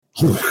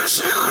Hey,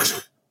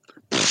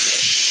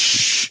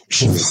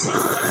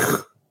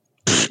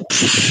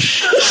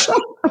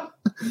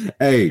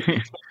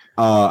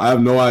 I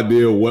have no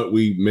idea what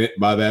we meant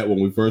by that when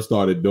we first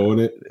started doing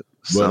it. But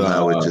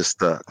somehow it just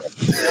stuck.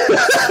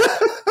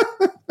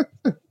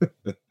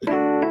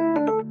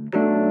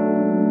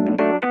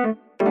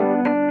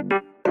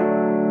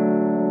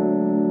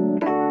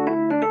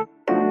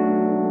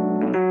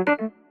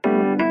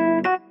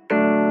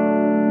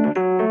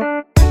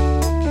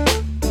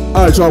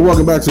 All right, y'all,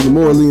 welcome back to the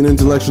Morally and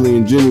Intellectually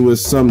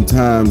Ingenuous,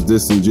 Sometimes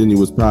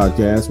Disingenuous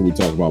podcast, where we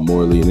talk about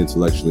morally and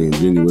intellectually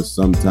ingenuous,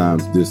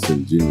 sometimes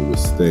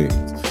disingenuous things.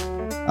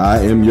 I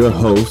am your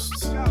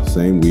host,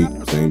 same week,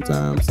 same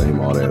time, same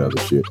all that other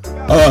shit,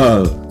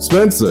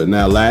 Spencer.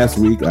 Now, last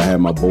week, I had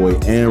my boy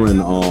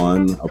Aaron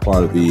on, a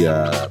part of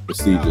the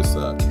prestigious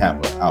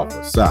Kappa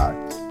Alpha Psi.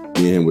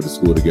 Me and him went to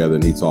school together,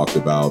 and he talked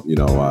about,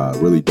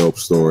 really dope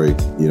story,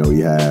 he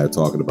had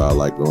talking about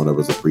like growing up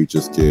as a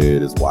preacher's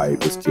kid, his wife,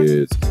 his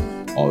kids,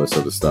 all this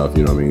other stuff,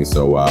 you know what I mean?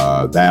 So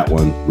that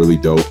one, really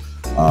dope.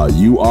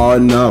 You Are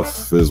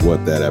Enough is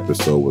what that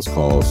episode was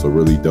called. So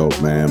really dope,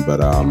 man.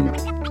 But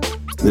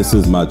this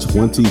is my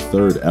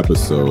 23rd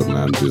episode, and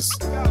I'm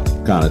just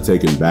kind of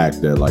taken back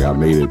that like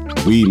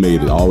we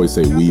made it. I always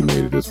say we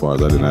made it, as far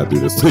as I did not do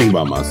this thing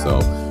by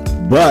myself.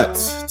 But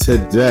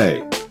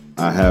today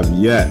I have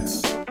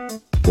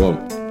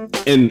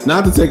and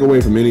not to take away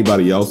from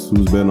anybody else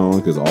who's been on,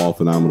 because all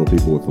phenomenal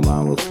people with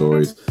phenomenal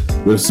stories,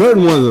 there's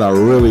certain ones that I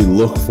really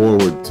look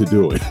forward to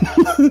doing.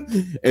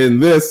 And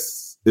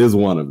this is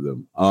one of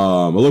them.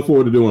 I look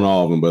forward to doing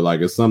all of them, but like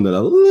it's something that a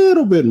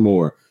little bit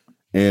more.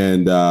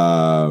 And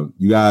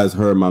you guys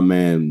heard my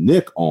man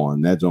Nick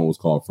on. That joint was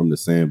called From the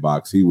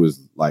Sandbox. He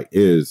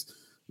is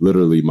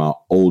literally my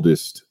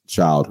oldest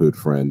childhood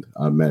friend.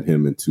 I met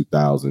him in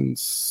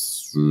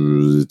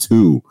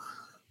 2002.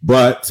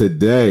 But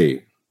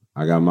today,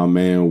 I got my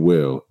man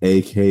Will,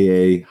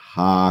 AKA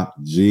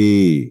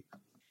Hadji.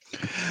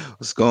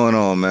 What's going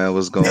on, man?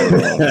 What's going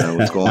on, man?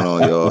 What's going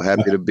on, y'all?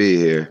 Happy to be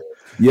here.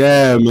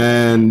 Yeah,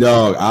 man,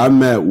 dog. I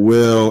met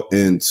Will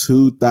in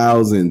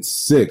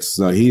 2006.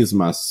 So he's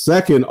my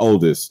second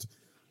oldest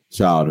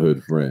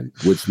childhood friend,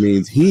 which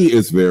means he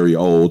is very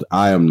old.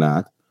 I am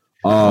not.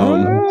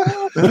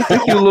 I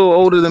think you're a little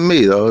older than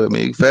me, though. I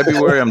mean,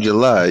 February, I'm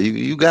July.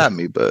 You got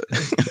me, but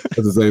that's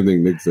the same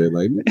thing Nick said.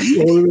 Like,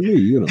 you older than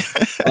me,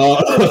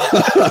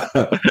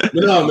 But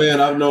no, man,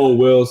 I've known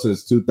Will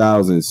since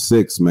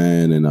 2006,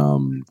 man, and I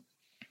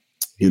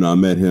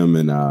met him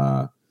in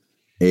I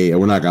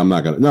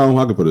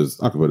can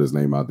put his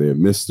name out there,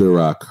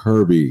 Mr.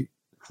 Kirby.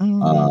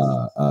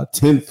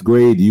 10th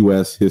grade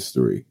U.S.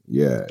 history.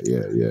 Yeah.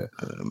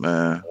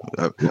 Man,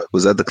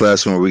 was that the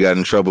classroom where we got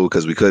in trouble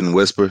because we couldn't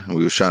whisper and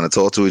we were trying to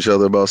talk to each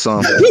other about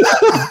something?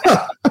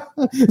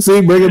 See,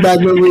 bringing back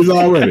memories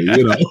already,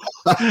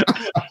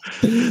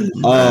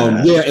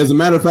 Yeah, as a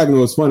matter of fact, it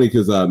was funny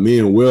because me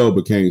and Will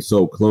became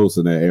so close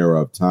in that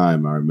era of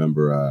time. I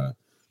remember a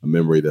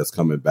memory that's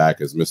coming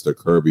back is Mr.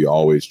 Kirby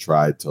always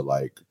tried to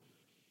like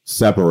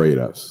separate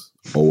us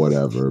or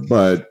whatever,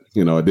 but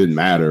it didn't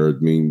matter. I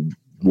mean,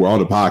 we're on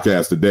the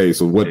podcast today,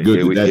 so what good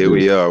did that do? Here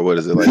we are. What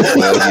is it, like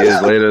 12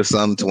 years later,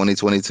 some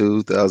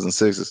 2022,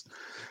 2006?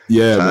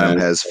 Yeah, Time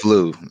has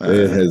flew. Man.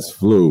 It has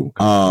flew.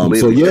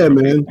 So, yeah,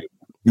 man.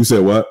 You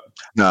said what?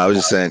 No, I was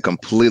just saying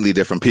completely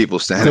different people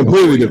standing.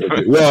 Completely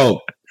different.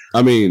 Well,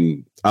 I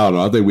mean, I don't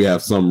know. I think we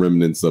have some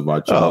remnants of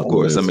our childhood. Oh, of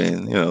course. I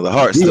mean, the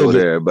heart's still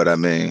there, but I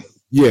mean...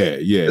 Yeah.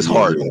 It's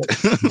hard.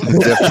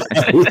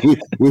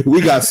 we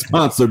got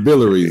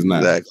sponsorbilities now.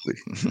 Exactly.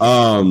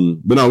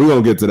 But no, we're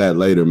gonna get to that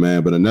later,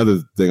 man. But another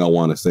thing I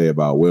want to say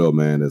about Will,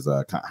 man, is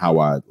how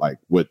I like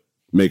what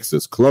makes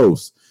us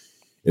close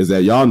is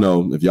that y'all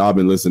know, if y'all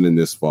been listening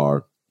this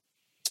far,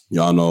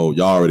 y'all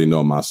already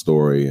know my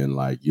story, and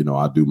I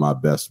do my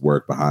best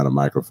work behind a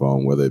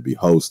microphone, whether it be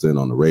hosting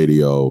on the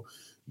radio,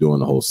 doing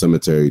the whole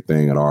cemetery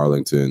thing at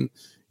Arlington,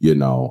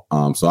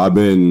 So I've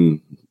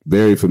been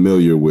very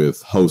familiar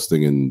with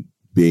hosting and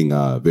being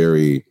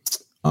very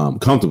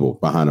comfortable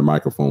behind a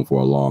microphone for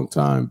a long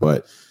time.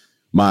 But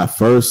my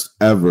first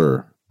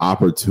ever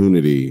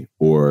opportunity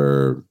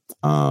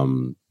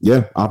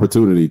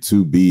opportunity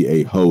to be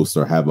a host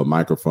or have a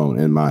microphone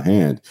in my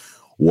hand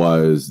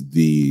was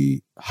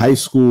the high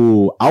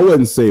school. I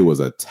wouldn't say it was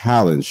a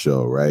talent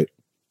show, right?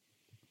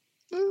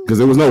 Because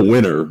there was no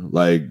winner.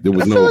 Like there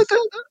was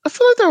I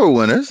feel like there were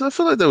winners. I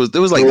feel like there was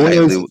like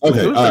winners?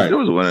 There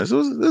was winners. It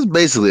was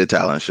basically a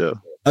talent show.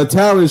 A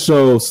talent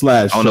show /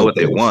 I don't know what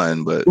they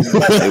won, but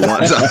they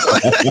won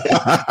something.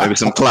 Maybe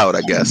some clout,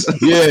 I guess.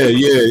 Yeah.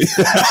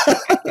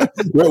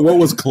 What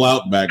was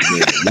clout back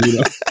then?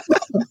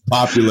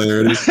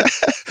 Popularity.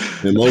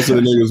 And most of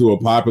the niggas who were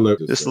popular,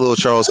 just a little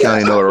Charles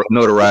County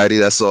notoriety.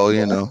 That's all,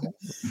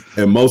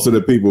 And most of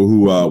the people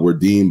who were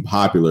deemed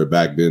popular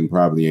back then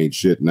probably ain't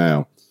shit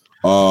now.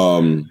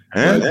 It'd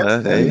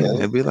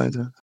be like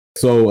that.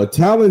 So a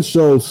talent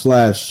show /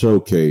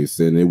 showcase,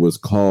 and it was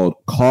called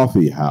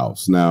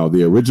Coffeehouse. Now,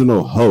 the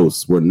original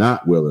hosts were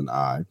not Will and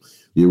I.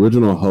 The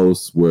original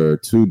hosts were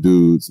two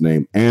dudes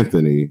named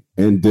Anthony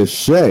and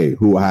Deshay,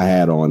 who I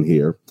had on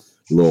here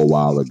a little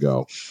while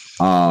ago.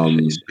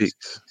 Shay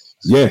Speaks.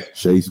 Yeah,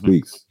 Shay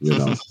Speaks. You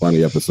know,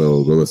 funny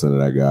episode. Go listen to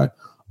that guy.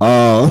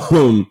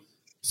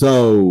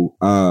 So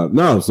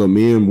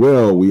me and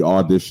Will, we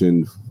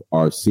auditioned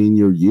our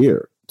senior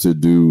year to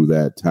do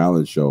that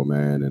talent show,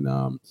 man. And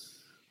I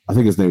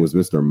think his name was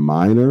Mr.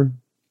 Minor.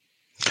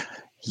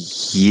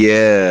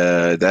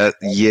 Yeah. I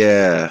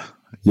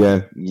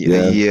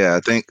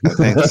think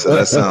so.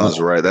 That sounds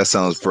right. That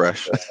sounds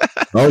fresh.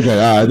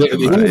 Okay,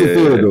 he was a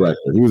theater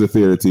director. He was a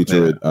theater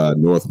teacher at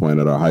North Point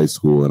at our high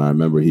school, and I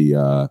remember he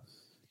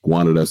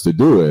wanted us to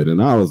do it,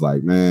 and I was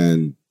like,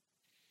 man,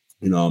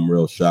 you know, I'm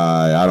real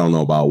shy. I don't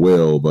know about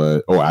Will,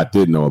 I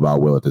did know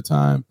about Will at the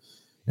time,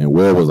 and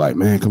Will was like,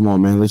 man, come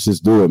on, man, let's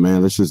just do it,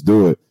 man, let's just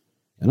do it.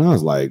 And I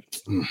was like,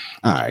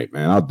 all right,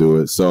 man, I'll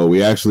do it. So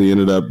we actually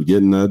ended up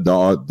getting getting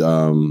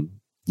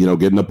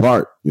a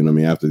part, you know what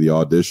I mean, after the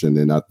audition.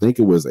 And I think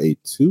it was a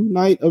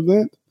 2-night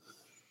event,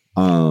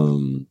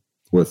 or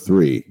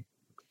 3.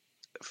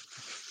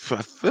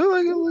 I feel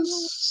like it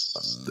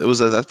was 3,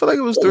 because I think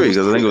it was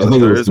a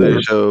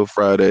Thursday show,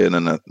 Friday, and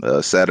then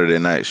a Saturday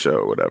night show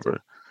or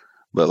whatever.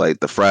 But like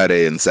the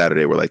Friday and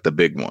Saturday were like the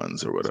big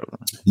ones or whatever.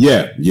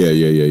 Yeah.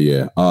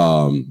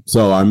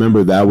 So I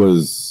remember that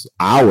was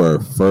our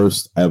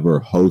first ever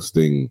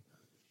hosting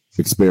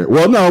experience.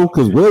 Well, no,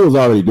 because Will was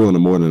already doing the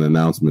morning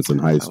announcements in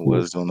high school. I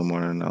was doing the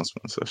morning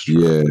announcements. That's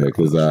true. Yeah,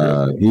 because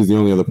he's the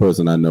only other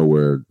person I know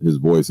where his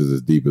voice is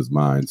as deep as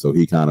mine. So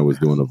he kind of was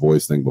doing the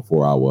voice thing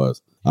before I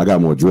was. I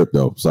got more drip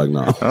though. It's like,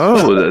 no.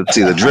 Oh,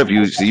 see the drip.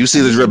 You see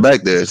the drip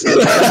back there. So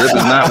the drip is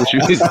not what you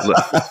need.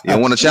 You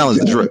don't want to challenge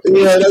the drip.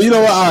 Yeah, no, you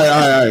know what?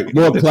 All right.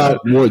 More clout.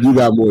 You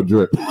got more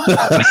drip.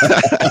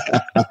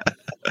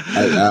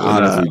 I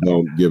honestly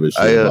don't give a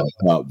shit about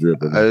clout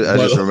drip. I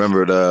just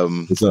remembered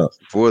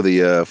for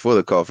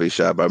the coffee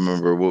shop. I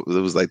remember it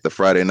was like the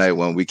Friday night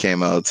when we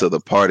came out to the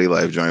Party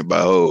Life joint by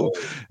Hov,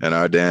 and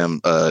our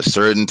damn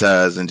shirt and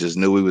ties, and just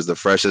knew we was the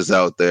freshest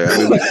out there.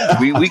 I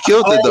mean, we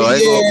killed it though.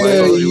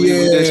 We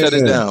didn't shut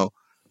it down.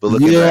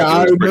 But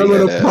I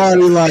remember the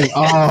Party Life.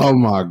 Oh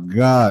my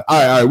god!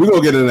 All right, we're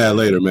gonna get into that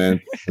later,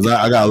 man. Because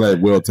I gotta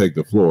let Will take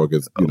the floor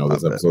because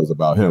this episode's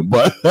about him.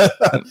 But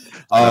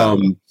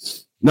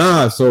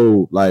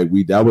so like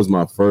that was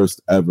my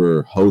first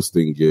ever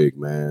hosting gig,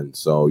 man.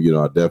 So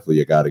I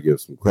definitely got to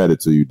give some credit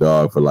to you,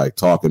 dog, for like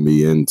talking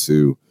me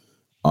into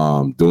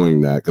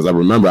doing that, because I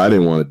remember I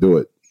didn't want to do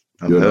it.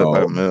 I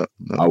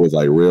was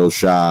like real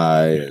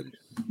shy, and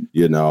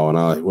and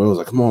I was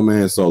like, come on,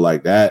 man. So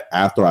like that,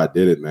 after I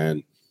did it,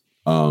 man.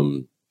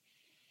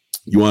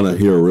 You want to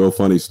hear a real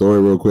funny story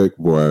real quick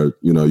before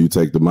you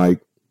take the mic?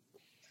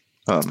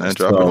 Oh man,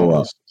 drop it.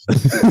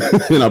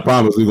 And I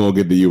promise we're gonna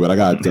get to you, but I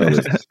gotta tell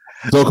this.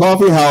 So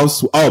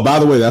Coffeehouse. Oh, by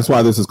the way, that's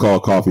why this is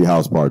called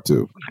Coffeehouse Part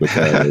 2,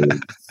 because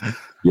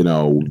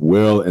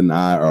Will and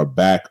I are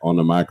back on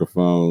the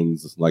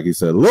microphones. Like he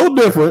said, a little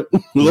different,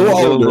 a little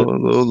older,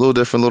 a little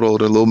different, a little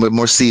older, a little bit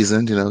more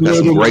seasoned. Got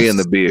some gray in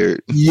the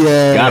beard.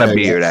 Yeah, got a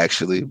beard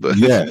actually, but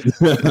yeah,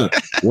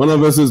 one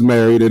of us is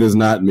married. It is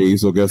not me,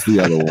 so guess the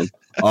other one.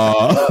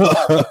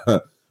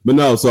 But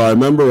no. So I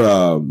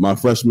remember my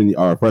freshman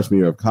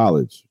year of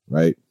college,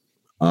 right?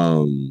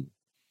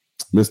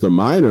 Mr.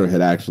 Minor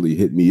had actually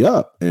hit me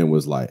up and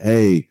was like,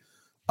 hey,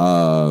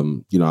 I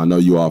know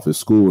you off at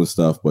school and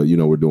stuff, but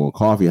we're doing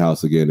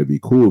Coffeehouse again. It'd be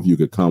cool if you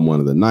could come one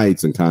of the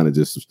nights and kind of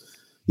just,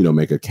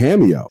 make a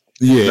cameo.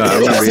 Yeah,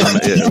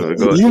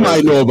 you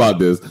might know about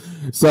this.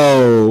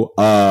 So,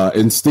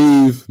 and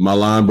Steve, my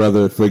line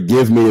brother,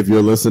 forgive me if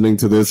you're listening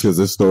to this because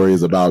this story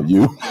is about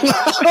you,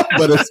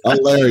 but it's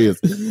hilarious.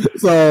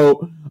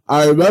 So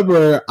I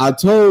remember I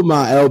told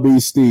my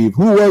LB Steve,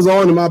 who was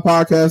on my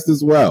podcast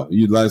as well.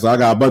 So I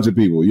got a bunch of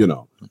people,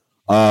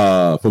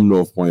 from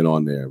North Point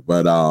on there.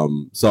 But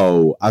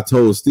so I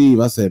told Steve,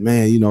 I said,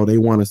 man, they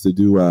want us to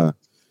do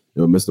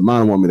Mr.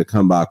 Minor want me to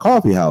come by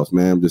Coffeehouse,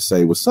 man, just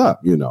say what's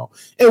up, And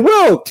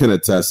Will can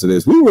attest to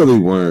this. We really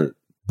weren't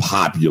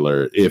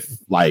popular, if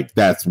like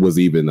that was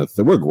even a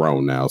thing. We're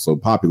grown now, so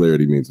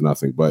popularity means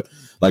nothing. But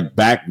like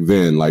back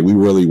then, like we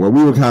really were.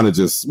 We were kind of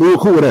we were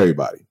cool with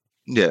everybody.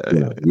 Yeah,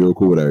 we were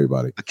cool with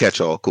everybody. The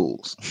catch-all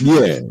cools.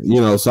 Yeah,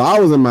 so I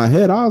was in my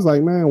head, I was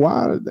like, man,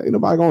 why ain't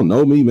nobody gonna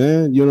know me,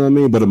 man? You know what I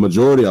mean? But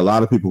a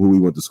lot of people who we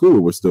went to school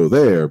with were still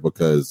there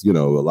because, a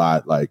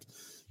lot like,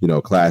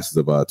 classes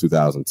of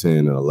 2010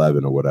 and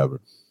 11 or whatever.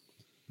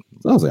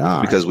 So I was like, all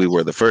right. Because we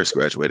were the first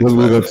graduating. Because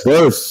we were the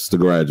first to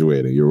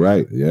graduating. You're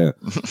right. Yeah.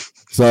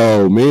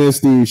 So me and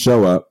Steve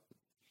show up,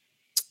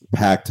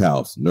 packed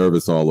house,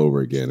 nervous all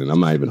over again. And I'm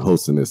not even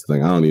hosting this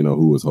thing. I don't even know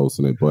who was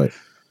hosting it, but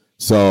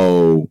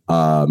so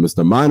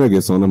Mr. Minor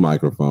gets on the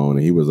microphone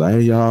and he was like,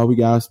 hey, y'all, we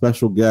got a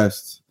special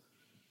guest.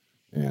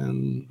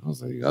 And I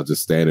was like, I was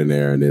just standing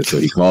there. And then so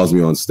he calls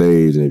me on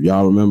stage. And if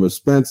y'all remember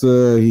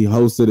Spencer, he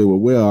hosted it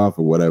with Will off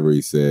or whatever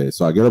he said.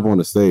 So I get up on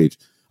the stage.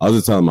 I was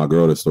just telling my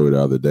girl this story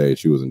the other day.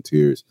 She was in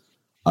tears.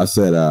 I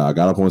said, I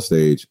got up on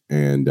stage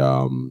and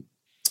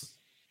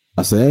I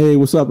I said, hey,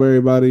 what's up,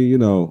 everybody? You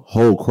know,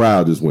 whole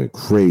crowd just went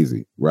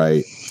crazy,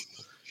 right?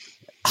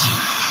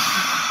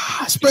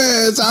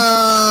 Spence,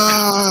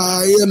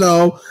 you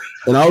know.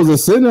 And I was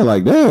just sitting there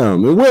like,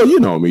 damn. And well,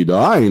 you know me, though.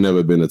 I ain't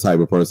never been the type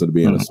of person to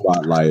be in a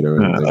spotlight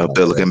or anything. Up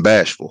there looking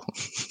bashful.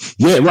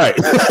 Yeah, right.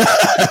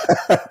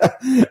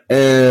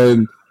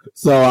 And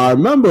so I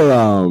remember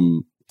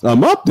I'm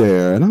up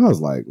there and I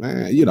was like,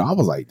 man, you know, I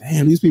was like,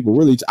 damn, these people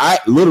really. I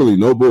literally,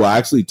 no bull, I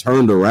actually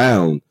turned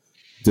around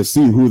to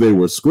see who they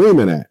were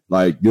screaming at.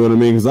 Like, you know what I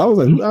mean? Because I was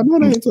like, I know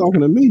they ain't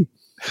talking to me.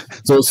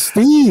 So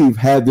Steve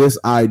had this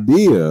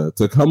idea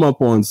to come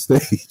up on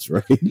stage,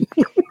 right?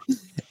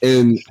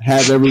 And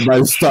have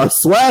everybody start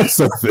swag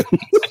surfing.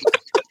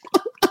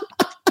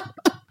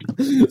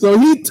 So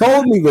he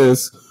told me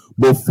this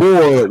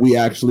before we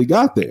actually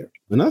got there.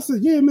 And I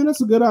said, yeah, man,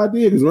 that's a good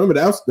idea. Because remember,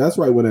 that's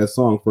right when that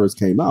song first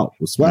came out,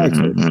 was swag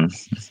surfing.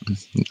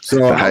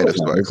 So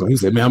he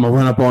said, man, I'm going to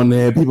run up on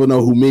there. People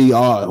know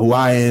who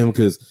I am,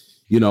 because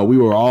you know, we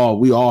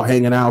all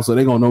hanging out, so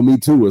they're gonna know me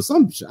too, or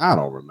some shit. I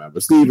don't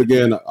remember. Steve,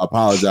 again,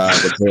 apologize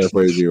for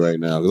paraphrasing right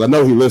now, because I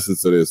know he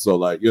listens to this, so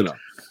like, you know.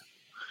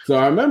 So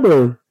I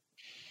remember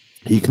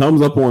he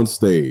comes up on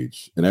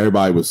stage and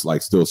everybody was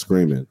like still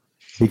screaming.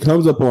 He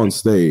comes up on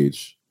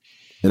stage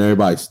and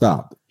everybody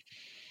stopped.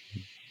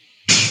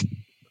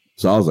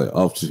 So I was like,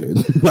 oh shit.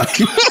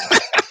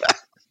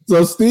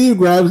 So Steve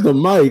grabs the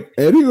mic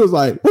and he was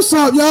like, what's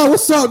up, y'all?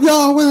 What's up,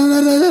 y'all?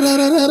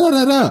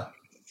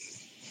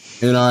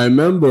 And I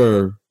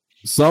remember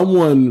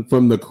someone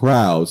from the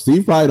crowd,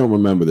 Steve probably don't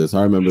remember this.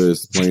 I remember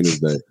this plain as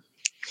day.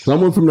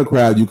 Someone from the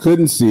crowd you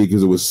couldn't see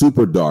because it was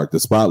super dark. The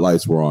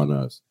spotlights were on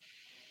us.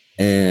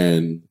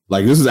 And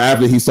like, this is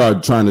after he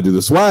started trying to do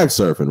the swag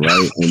surfing,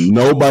 right? And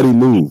nobody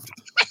moved.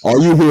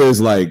 All you hear is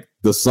like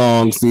the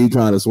song, Steve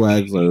trying to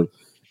swag surf,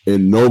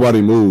 and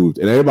nobody moved.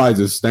 And everybody's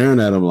just staring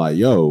at him like,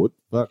 yo, what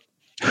the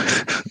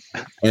fuck?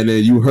 And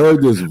then you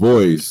heard this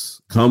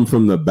voice come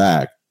from the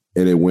back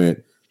and it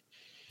went,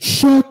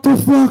 shut the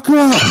fuck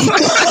up.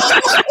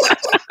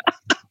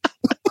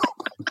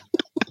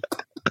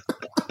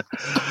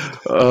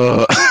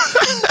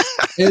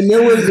 And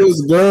there was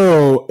this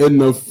girl in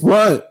the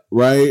front,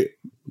 right?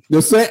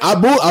 The same, I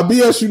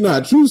BS you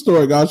not. True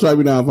story, God, strike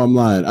me down if I'm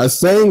lying. A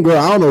same girl,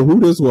 I don't know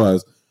who this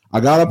was. I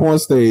got up on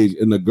stage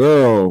and the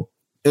girl,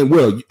 and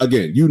Will,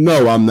 again, you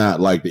know I'm not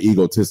like the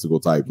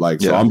egotistical type.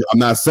 Like, so I'm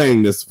not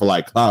saying this for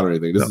like clout or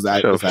anything. This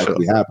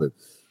actually happened.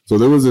 So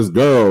there was this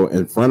girl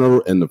in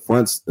the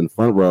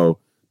front row.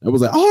 It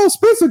was like, oh,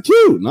 Spencer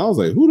cute. And I was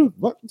like, who the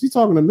fuck is he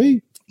talking to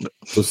me?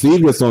 So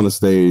Steve gets on the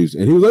stage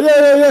and he was like,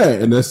 yeah.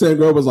 And the same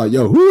girl was like,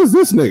 yo, who is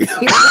this nigga?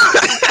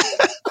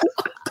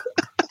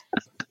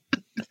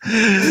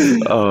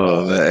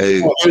 Oh,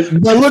 man.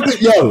 But look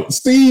at,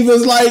 Steve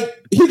is like,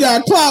 he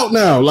got clout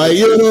now. Like,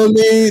 you know what I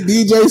mean?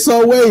 DJ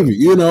So Wavy,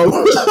 you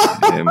know?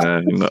 Yeah,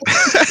 man. You know.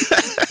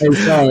 Hey,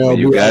 sorry, when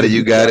you got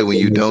it. When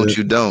you don't,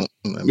 you don't.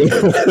 I mean,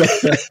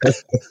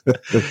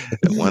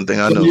 one thing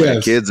I know,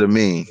 man, kids are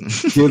mean.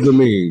 Kids are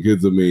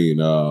mean.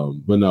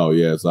 But no,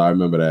 yes, I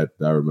remember that.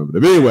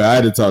 But anyway, I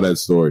had to tell that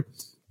story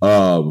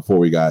before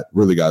we got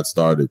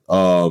started.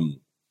 But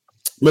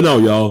no,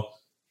 y'all,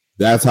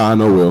 that's how I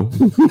know Will.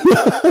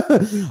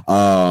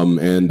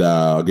 And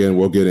again,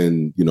 we'll get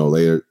in,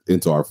 later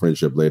into our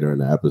friendship later in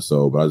the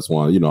episode. But I just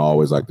want to,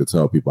 always like to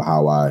tell people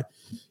how I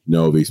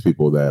know these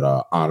people that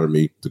honor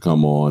me to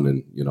come on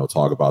and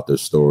talk about their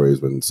stories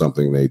when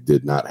something they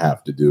did not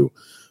have to do,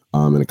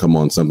 and come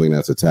on something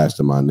that's attached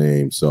to my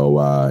name. So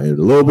and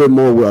a little bit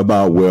more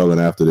about Will,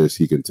 and after this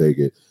he can take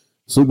it.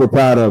 Super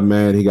proud of him,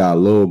 man. He got a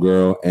little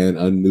girl and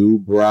a new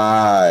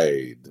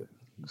bride.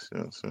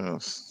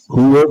 Yes.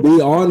 Who will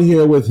be on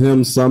here with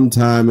him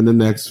sometime in the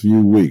next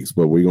few weeks,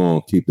 but we're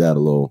gonna keep that a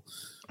little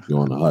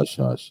on the hush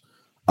hush.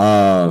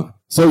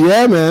 So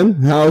yeah,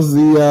 man, how's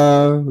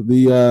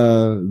newlywed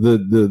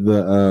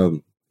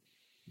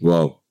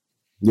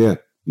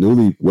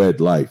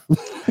life?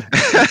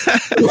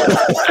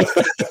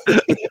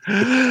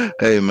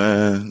 Hey,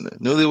 man,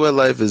 newlywed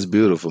life is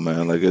beautiful,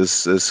 man. Like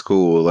it's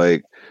cool.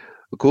 Like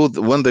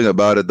one thing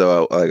about it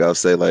though, like I'll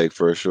say, like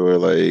for sure,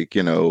 like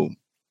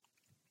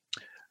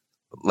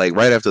like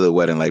right after the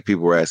wedding, like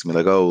people were asking me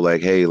like, oh,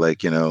 like, hey, like,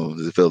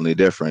 does it feel any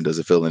different?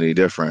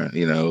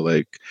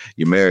 Like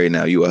you're married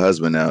now, you a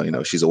husband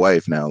now, she's a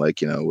wife now, like,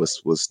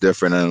 what's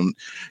different? And,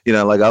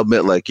 like, I'll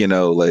admit, like,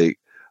 like,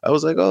 I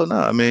was like, oh no,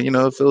 I mean,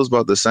 it feels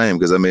about the same.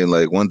 Cause I mean,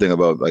 like one thing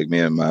about like me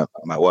and my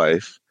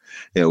wife,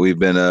 we've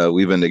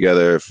been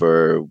together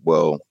for,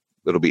 well,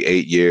 it'll be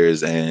 8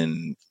 years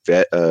in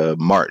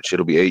March.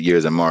 It'll be 8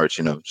 years in March,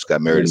 just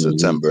got married in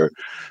September.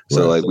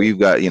 So like we've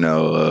got,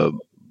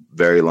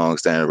 very long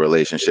standing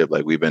relationship.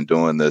 Like we've been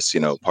doing this,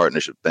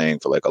 partnership thing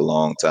for like a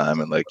long time.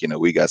 And like,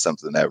 we got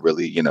something that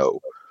really,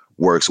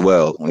 works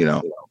well,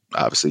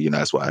 obviously,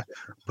 that's why I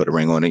put a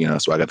ring on it,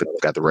 so I got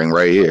the ring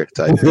right here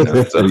type, so,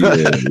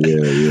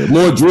 yeah.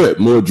 More drip.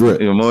 More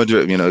drip,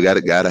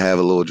 gotta have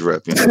a little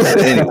drip,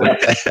 anyway.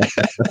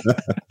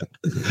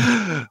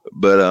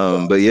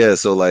 But yeah,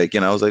 so like,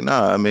 I was like,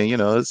 nah, I mean,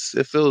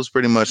 it feels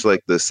pretty much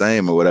like the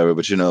same or whatever,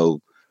 but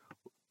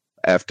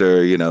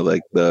after,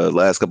 like the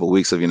last couple of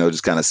weeks of,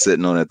 just kind of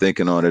sitting on it,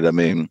 thinking on it, I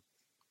mean,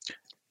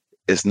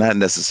 it's not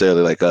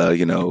necessarily like,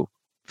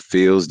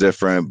 feels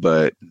different,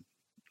 but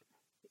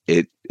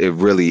it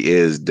really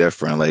is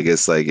different. Like,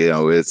 it's like,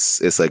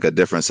 it's like a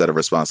different set of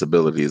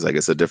responsibilities. Like,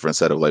 it's a different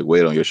set of like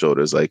weight on your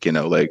shoulders. Like,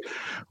 like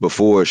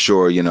before,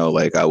 sure,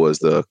 like I was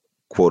the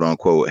quote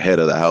unquote head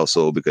of the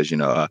household because,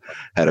 I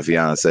had a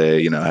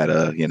fiance, had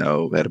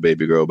a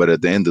baby girl. But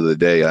at the end of the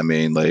day, I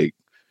mean, like,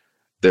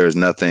 there's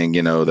nothing,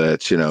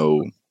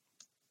 that,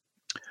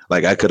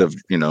 like I could have,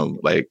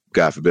 like,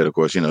 God forbid, of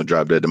course,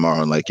 drop dead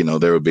tomorrow. And like,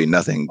 there would be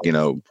nothing,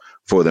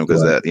 for them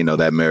because that,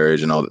 that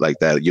marriage and all like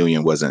that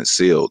union wasn't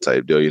sealed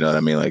type deal. You know what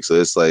I mean? Like, so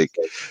it's like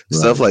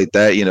stuff like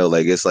that,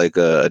 like it's like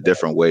a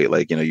different weight.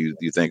 Like,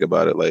 you think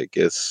about it, like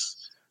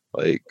it's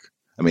like,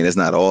 I mean, it's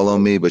not all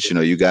on me, but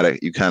you kind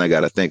of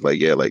gotta think like,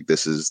 yeah, like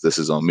this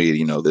is on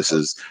me. This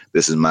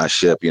is my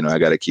ship. I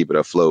got to keep it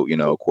afloat.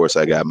 Of course,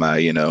 I got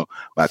my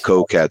my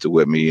co-captain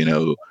with me.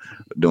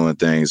 Doing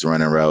things,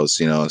 running routes,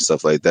 and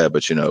stuff like that.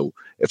 But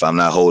if I'm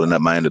not holding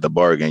up my end of the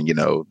bargain,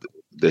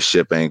 the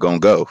ship ain't gonna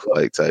go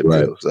like type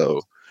deal.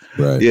 So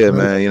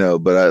man,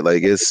 but I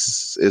like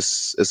it's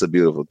a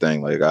beautiful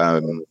thing. Like,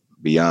 I'm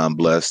beyond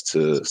blessed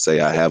to say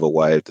I have a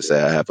wife, to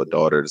say I have a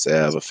daughter, to say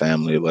I have a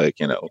family.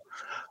 Like,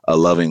 a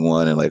loving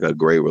one and like a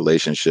great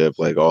relationship,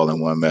 like all in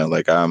one, man.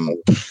 Like, I'm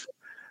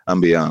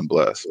beyond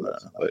blessed, man.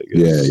 Like,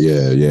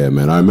 yeah,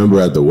 man. I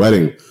remember at the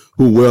wedding,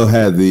 who Will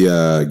had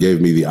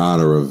gave me the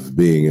honor of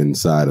being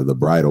inside of the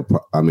bridal.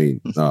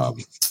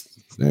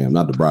 Damn,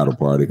 not the bridal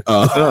party.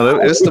 No,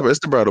 it's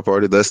the bridal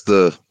party. That's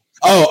the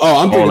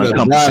I'm thinking of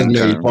the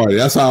bridesmaid party.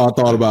 That's how I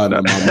thought about it.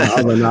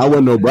 I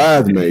wasn't no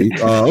bridesmaid.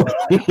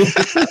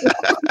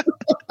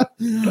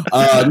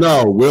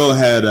 No, Will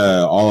had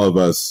all of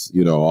us,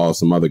 all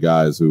some other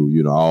guys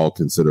who, all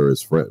consider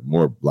his friend,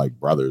 more like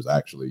brothers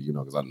actually,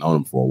 because I've known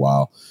him for a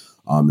while.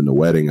 In the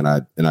wedding, and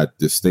I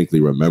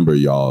distinctly remember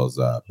y'all's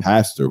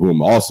pastor, who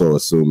I'm also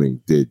assuming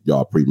did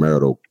y'all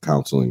premarital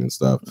counseling and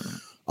stuff.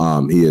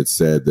 He had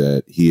said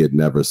that he had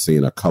never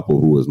seen a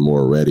couple who was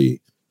more ready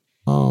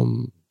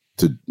to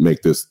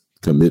make this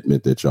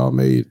commitment that y'all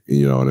made.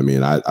 You know what I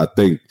mean? I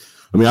think,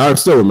 I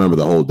still remember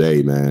the whole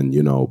day, man.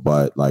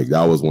 But like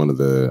that was one of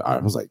the. I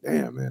was like,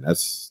 damn, man,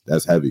 that's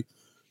heavy.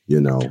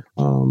 To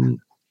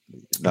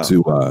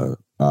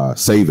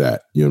say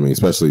that, you know what I mean,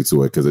 especially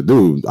to it, because the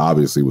dude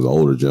obviously was an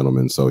older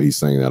gentleman, so he's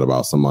saying that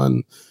about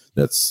someone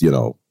that's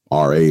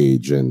our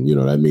age, and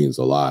that means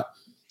a lot.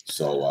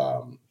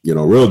 So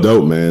real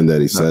dope, man, that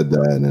he said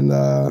that. And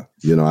I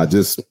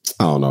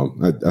don't know,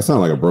 I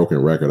sound like a broken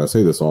record. I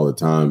say this all the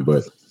time,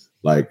 but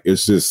like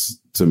it's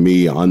just, to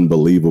me,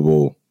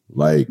 unbelievable,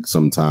 like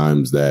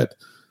sometimes that,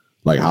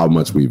 like how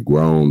much we've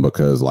grown,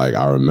 because like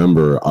I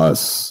remember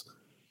us,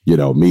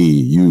 me,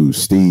 you,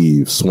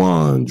 Steve,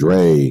 Swan,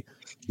 Dre,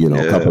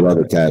 a couple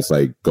other cats,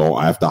 like go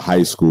after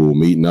high school,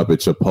 meeting up at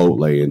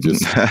Chipotle and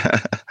just,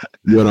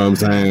 you know what I'm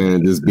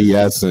saying? Just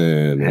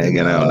BSing. Hanging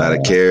out, not a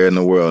care in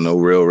the world, no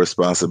real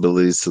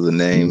responsibilities to the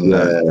name.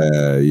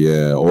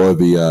 Yeah. Or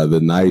the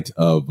night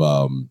of,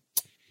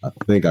 I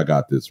think I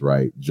got this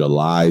right,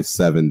 July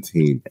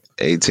 17th.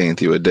 18th,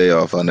 you a day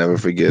off. I'll never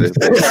forget it.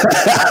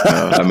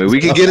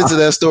 We can get into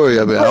that story.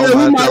 I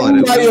don't mind telling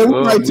it.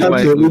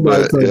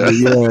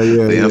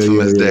 The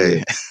infamous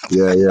day.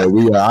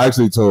 I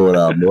actually told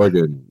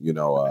Morgan,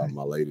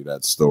 my lady,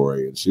 that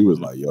story, and she was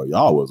like, yo,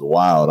 y'all was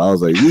wild. I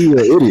was like, we were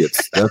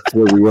idiots. That's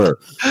where we were.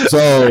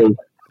 So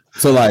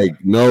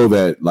like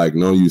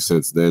know you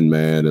since then,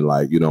 man. And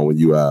like, when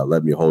you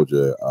let me hold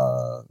your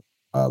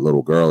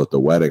little girl at the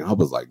wedding, I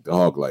was like,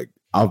 dog, like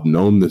I've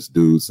known this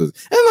dude since.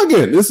 And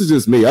again, this is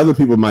just me. Other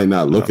people might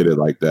not look at it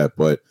like that,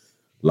 but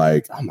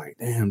like I'm like,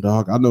 damn,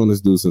 dog, I've known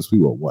this dude since we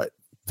were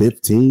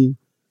 15.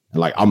 And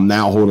like I'm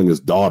now holding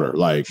his daughter,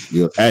 like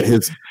at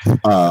his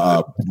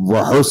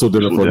rehearsal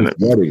dinner for his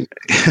wedding,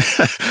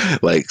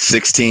 like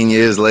 16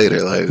 years later,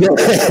 like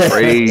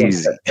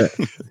crazy.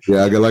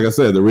 Yeah, like I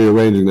said, the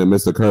rearranging that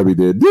Mr. Kirby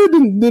didn't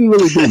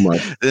really do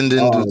much.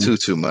 didn't do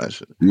too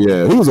much.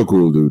 Yeah, he was a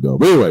cool dude though.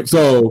 But anyway,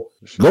 so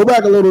go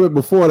back a little bit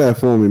before that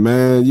for me,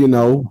 man.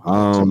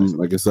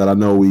 Like I said, I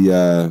know we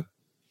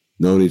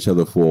known each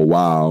other for a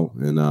while,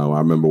 and I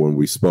remember when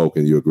we spoke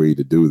and you agreed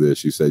to do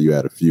this. You said you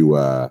had a few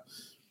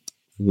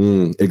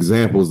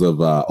examples of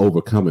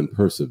overcoming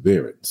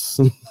perseverance.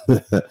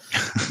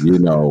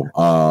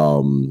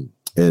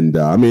 And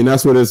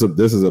that's what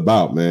this is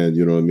about, man.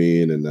 You know what I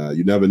mean? And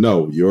you never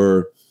know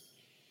your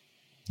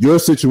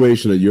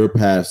situation or your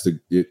past,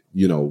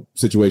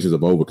 situations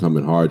of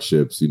overcoming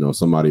hardships.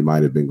 Somebody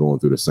might have been going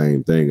through the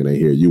same thing, and they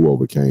hear you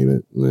overcame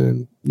it,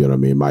 and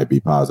it might be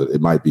positive.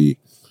 It might be,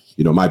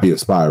 might be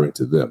inspiring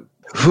to them.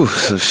 Whew,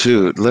 so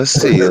shoot, let's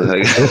see.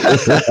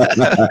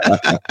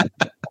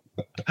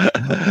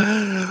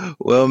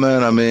 Well,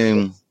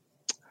 man,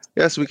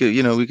 yes, we could,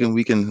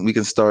 we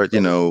can start,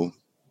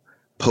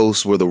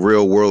 post where the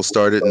real world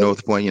started in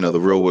North Point. You know, the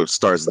real world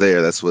starts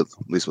there. That's what,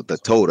 at least what they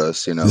told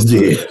us, you know.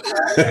 Yeah.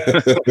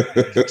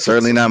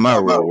 Certainly not my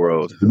real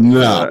world.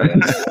 No.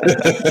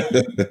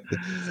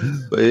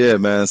 But yeah,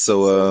 man.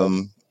 So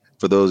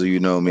for those of you who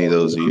know me,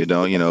 those of you who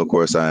don't, you know, of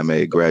course, I am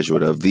a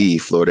graduate of the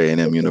Florida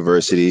A&M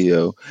University.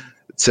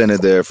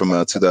 Attended there from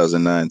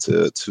 2009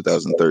 to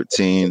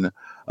 2013.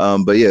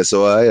 But yeah,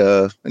 so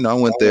I I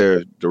went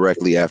there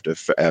directly after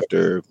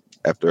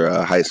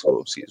high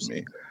school. Excuse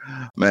me.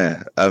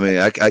 Man, I mean,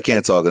 I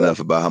can't talk enough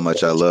about how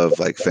much I love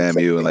like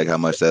FAMU and like how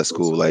much that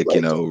school like,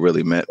 you know,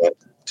 really meant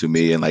to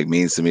me and like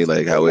means to me,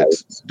 like how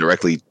it's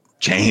directly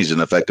changed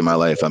and affected my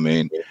life. I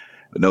mean,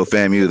 no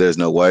FAMU, there's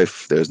no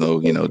wife, there's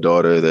no, you know,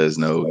 daughter, there's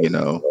no, you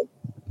know,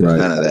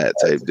 none of that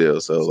type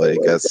deal. So like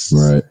that's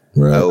right.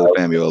 I owe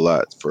FAMU a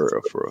lot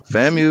for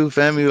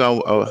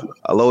FAMU.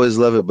 I'll always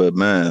love it, but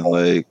man,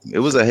 like it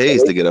was a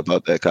haze to get up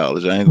out that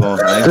college. I ain't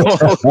gonna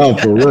oh,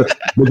 for real.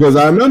 Because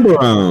I remember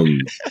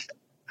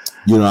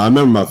you know, I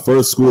remember my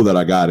first school that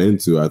I got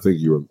into. I think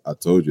I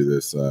told you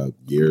this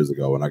years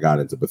ago when I got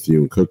into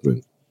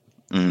Bethune-Cookman.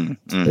 And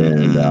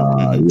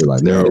you're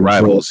like, there are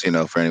rivals, you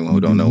know, for anyone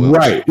who don't know.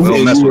 Right. We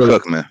don't mess with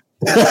Cookman.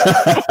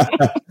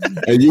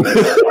 and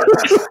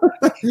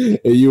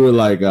you were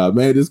like,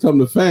 man, just come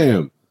to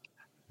FAM.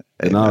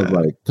 And I was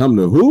like, come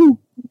to who?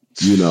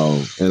 You know,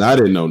 and I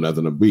didn't know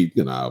nothing to beat.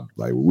 You know,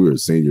 like we were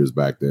seniors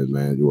back then,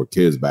 man. You were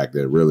kids back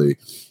then, really.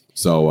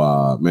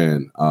 So,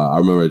 man, I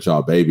remember at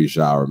y'all baby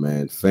shower,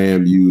 man.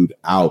 FAMU'd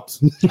out.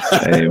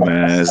 Hey,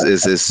 man,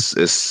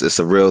 it's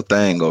a real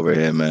thing over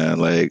here, man.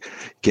 Like,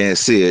 can't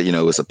see it, you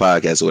know. It's a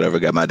podcast or whatever.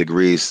 Got my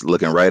degrees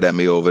looking right at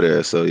me over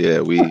there. So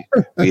yeah, we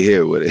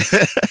here with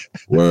it.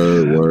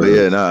 Word. But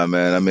yeah, nah,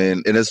 man. I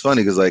mean, and it's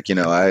funny because like you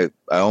know, I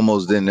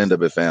almost didn't end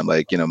up at FAM.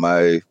 Like you know,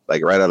 my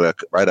like right out of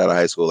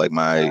high school, like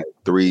my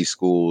 3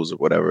 schools or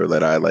whatever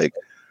that I like,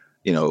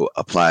 you know,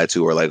 applied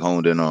to or like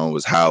honed in on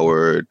was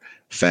Howard,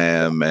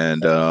 FAM,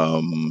 and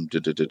UMD.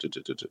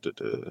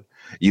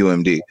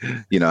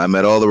 You know, I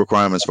met all the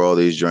requirements for all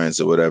these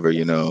joints or whatever,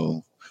 you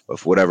know, but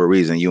for whatever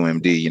reason,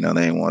 UMD, you know,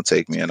 they didn't want to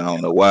take me, and I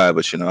don't know why,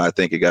 but, you know, I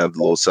think it got a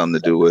little something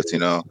to do with, you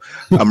know,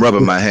 I'm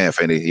rubbing my hand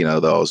for any, you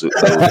know, those who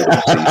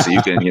don't see, so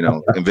you can, you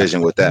know,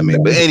 envision what that means.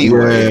 But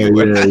anyway.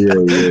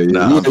 Yeah.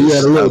 Nah, you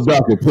had a little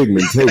darker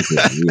pigmentation.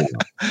 You know.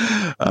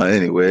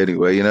 Anyway,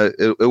 you know,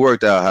 it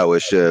worked out how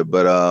it should,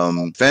 but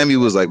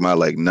FAMU was like my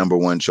like number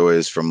one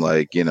choice from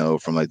like, you know,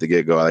 from like the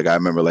get go. Like I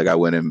remember like I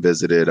went and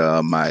visited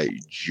my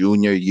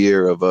junior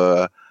year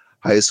of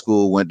high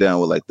school, went down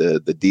with like the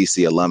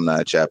DC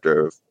alumni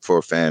chapter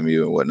for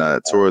FAMU and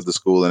whatnot, toured the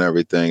school and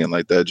everything, and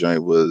like that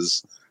joint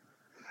was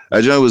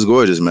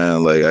gorgeous,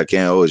 man. Like I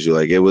can't hold you,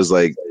 like it was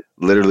like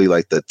literally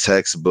like the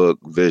textbook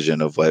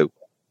vision of like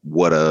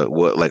what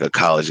like a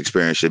college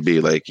experience should be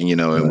like, you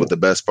know. And what the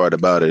best part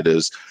about it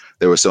is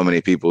there were so many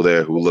people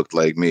there who looked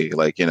like me,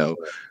 like, you know,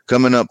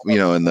 coming up, you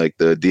know, in like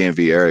the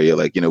DMV area,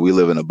 like, you know, we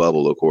live in a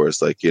bubble, of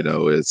course, like, you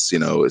know, it's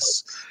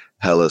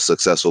hella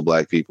successful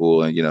Black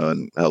people and, you know,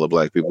 and hella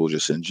Black people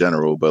just in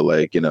general. But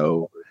like, you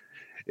know,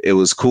 it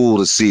was cool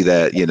to see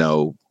that, you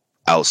know,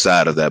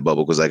 outside of that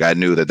bubble, because like I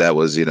knew that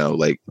was, you know,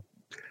 like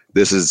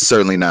this is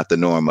certainly not the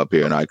norm up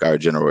here in like our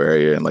general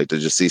area, and like to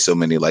just see so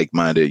many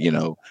like-minded, you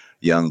know,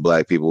 young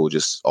Black people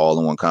just all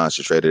in one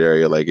concentrated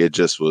area, like it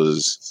just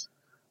was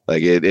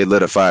like it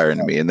lit a fire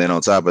in me. And then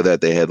on top of that,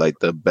 they had like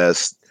the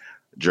best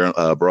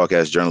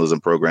broadcast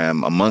journalism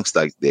program amongst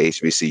like the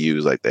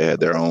HBCUs. Like they had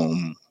their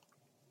own,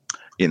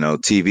 you know,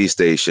 TV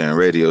station,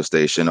 radio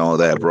station, all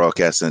that,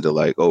 broadcasting to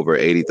like over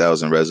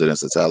 80,000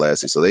 residents of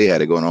Tallahassee. So they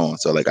had it going on.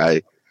 So like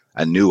I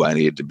knew I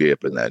needed to be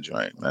up in that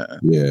joint, man.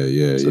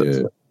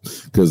 Yeah.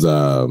 Because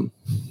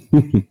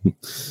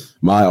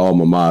my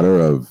alma mater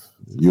of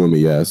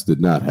UMES did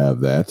not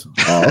have that.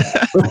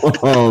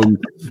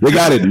 They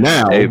got it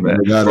now. Hey,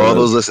 man, for all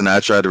those listening,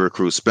 I tried to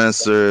recruit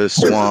Spencer,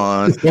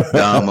 Swan,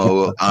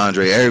 Damo,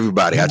 Andre,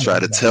 everybody. I tried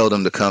to tell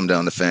them to come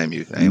down to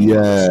FAMU.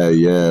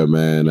 Yeah,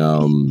 man.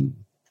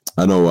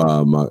 I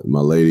know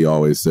my lady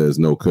always says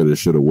no coulda,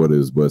 shoulda,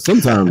 wouldas, but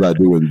sometimes I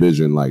do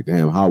envision like,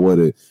 damn, how would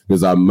it?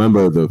 Because I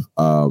remember the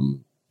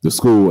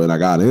school and I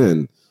got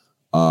in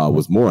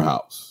was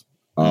Morehouse,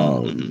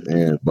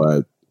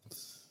 but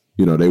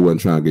you know they wasn't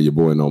trying to get your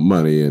boy no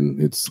money,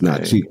 and it's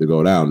not cheap to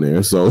go down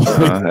there. So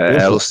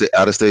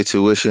out of state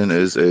tuition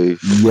is a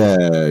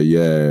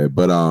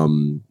but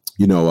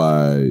you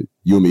know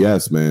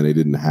UMES, man, they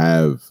didn't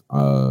have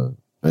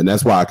and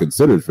that's why I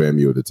considered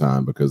FAMU at the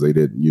time, because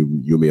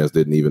UMES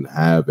didn't even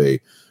have a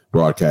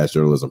broadcast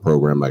journalism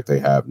program like they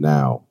have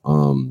now.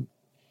 You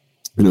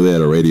know, they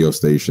had a radio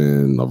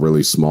station, a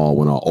really small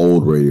one, an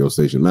old radio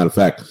station. Matter of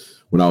fact,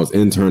 when I was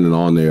interning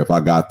on there, if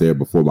I got there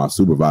before my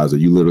supervisor,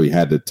 you literally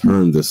had to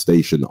turn the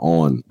station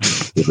on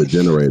with a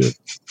generator.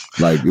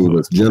 Like it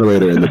was a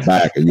generator in the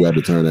back and you had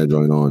to turn that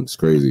joint on. It's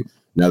crazy.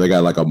 Now they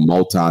got like a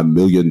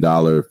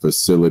multi-million-dollar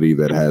facility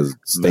that has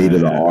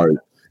state-of-the-art.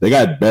 They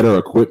got better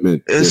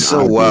equipment. It's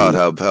so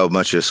wild how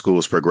much your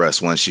schools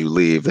progress once you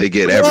leave. They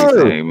get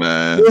everything,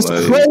 man. It's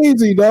like,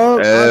 crazy,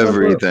 dog.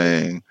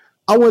 Everything.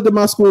 I went to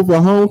my school for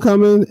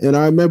homecoming, and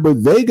I remember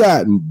they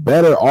got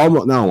better.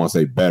 Almost, no, I don't want to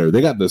say better. They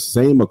got the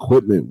same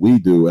equipment we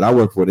do, and I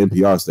work for an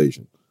NPR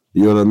station.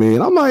 You know what I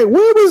mean? I'm like,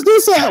 where was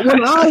this at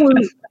when I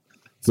was?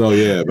 So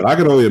yeah, but I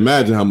can only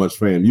imagine how much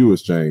FAMU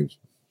has changed.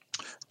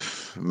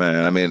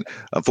 Man, I mean,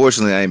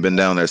 unfortunately, I ain't been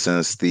down there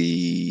since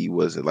the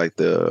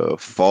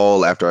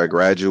fall after I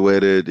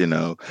graduated.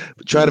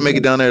 Try to make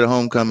it down there to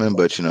homecoming,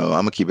 but I'm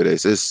gonna keep it.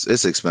 It's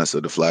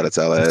expensive to fly to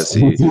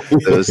Tallahassee.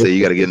 So say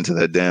you got to get into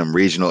that damn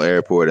regional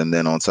airport, and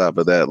then on top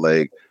of that,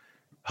 like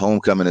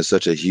homecoming is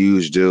such a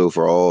huge deal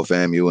for all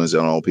FAMUans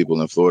and all people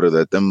in Florida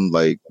that them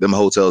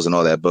hotels and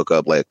all that book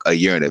up like a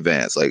year in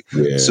advance. Like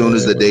as soon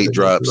as the date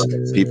drops,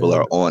 people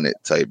are on it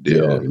type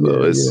deal.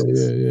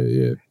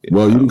 Yeah.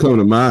 Well, you can come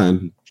to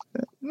mine.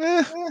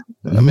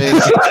 I mean,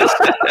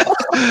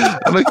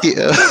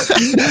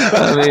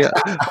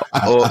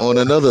 on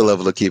another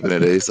level of keeping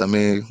it ace. I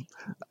mean,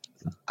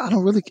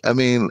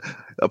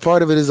 a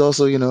part of it is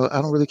also, I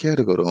don't really care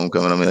to go to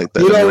homecoming. I mean, like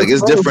that.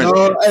 It's different.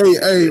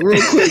 Hey,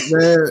 real quick,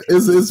 man.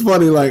 It's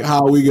funny, like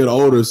how we get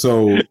older.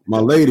 So my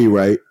lady,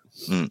 right?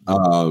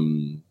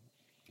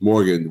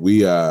 Morgan,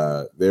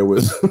 there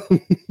was.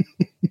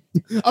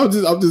 I'm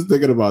just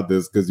thinking about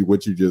this because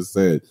what you just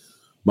said.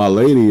 My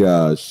lady,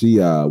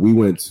 we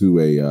went to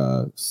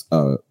a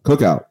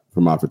cookout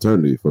for my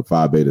fraternity for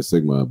Phi Beta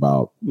Sigma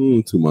about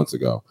 2 months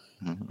ago.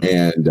 Mm-hmm.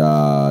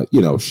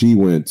 And, she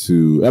went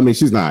to, I mean,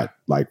 she's not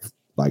like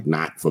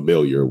not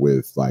familiar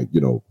with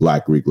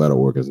Black Greek letter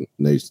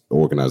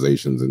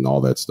organizations and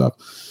all that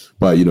stuff.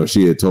 But,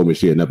 she had told me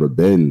she had never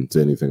been to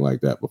anything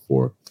like that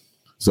before.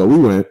 So we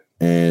went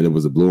and it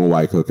was a blue and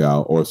white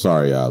cookout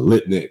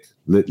Litnick.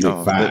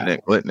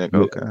 Litnick,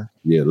 okay.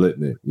 Yeah,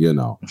 Litnick,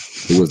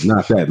 It was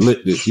not that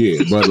lit this year,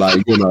 but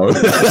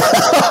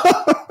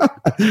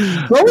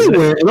So we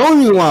went, and the only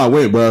reason why I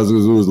went, bro, is it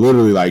was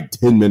literally like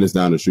 10 minutes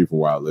down the street from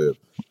where I live.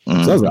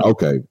 Mm-hmm. So I was like,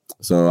 okay.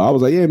 So I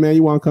was like, yeah, man,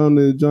 you want to come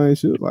to the joint?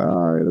 She was like,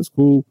 all right, that's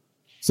cool.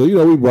 So,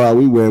 we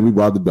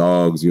brought the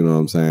dogs, you know what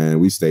I'm saying?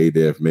 We stayed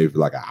there for maybe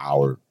like an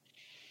hour.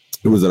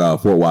 It was at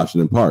Fort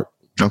Washington Park.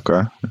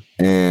 Okay.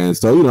 And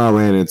so, I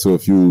ran into a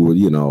few,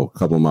 a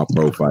couple of my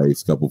pro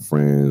fights, couple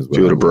friends.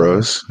 Few of the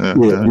bros. Yeah,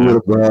 few of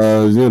the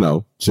bros,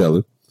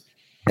 chilling.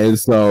 And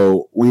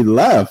so we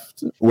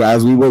left.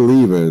 As we were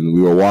leaving,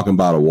 we were walking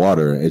by the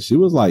water. And she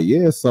was like,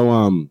 yeah, so,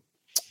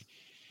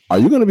 are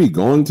you going to be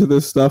going to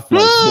this stuff for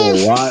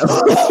a while?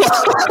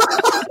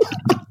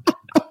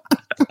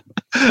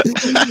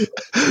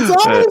 So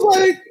I was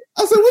like,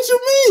 I said,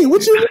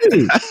 what you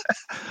mean?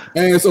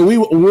 And so we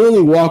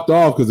only walked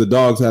off because the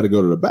dogs had to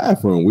go to the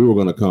bathroom. We were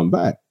going to come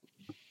back.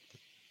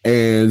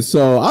 And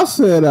so I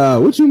said,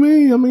 what you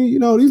mean? I mean,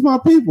 these my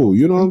people.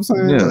 You know what I'm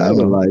saying? Yeah, I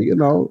was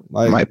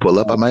I might pull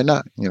up, I might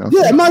not. Yeah,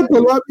 it might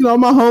pull up.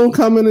 My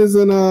homecoming is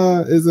in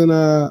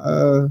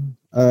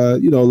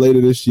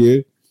later this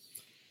year.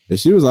 And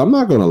she was like, I'm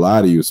not going to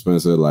lie to you,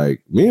 Spencer.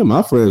 Like, me and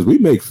my friends, we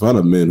make fun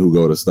of men who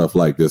go to stuff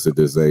like this at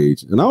this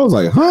age. And I was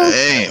like, huh?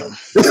 Damn.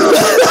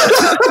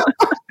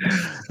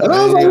 And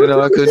I was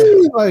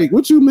like,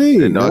 what you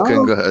mean? I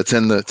couldn't go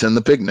attend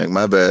the picnic.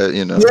 My bad,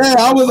 Yeah,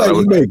 I was like,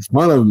 you make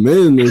fun of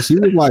men. And she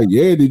was like,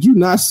 yeah, did you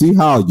not see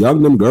how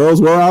young them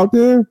girls were out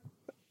there?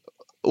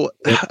 Well,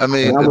 I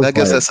mean, I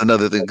guess that's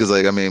another thing. Because,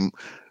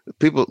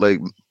 people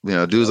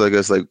dudes like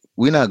us,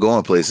 we're not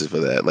going places for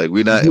that.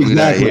 We're not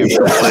here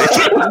for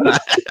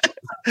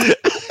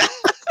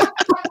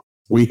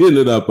We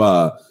ended up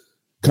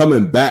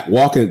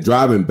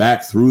driving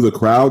back through the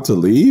crowd to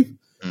leave.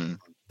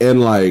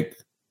 And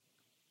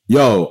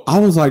I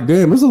was like,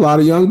 damn, there's a lot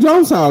of young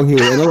jumps out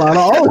here and a lot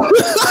of old.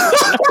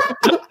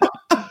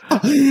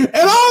 And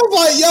I was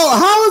like, yo,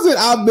 how is it?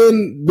 I've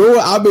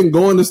been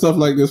going to stuff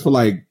like this for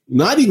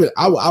not even,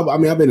 I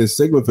mean, I've been in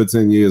Sigma for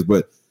 10 years,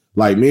 but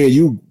man,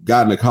 you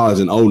got into college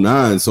in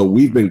 2009. So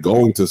we've been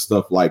going to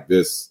stuff like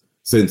this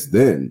since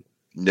then.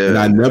 Yeah. And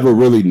I never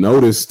really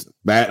noticed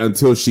that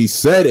until she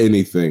said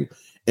anything.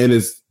 And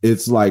it's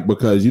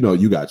because,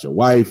 you got your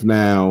wife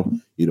now,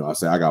 I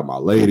say I got my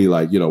lady,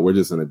 we're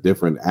just in a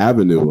different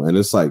avenue. And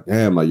it's like,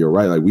 damn, you're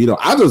right.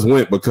 I just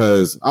went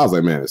because I was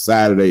like, man, it's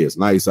Saturday. It's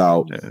nice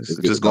out. Yeah, it's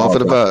just going for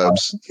the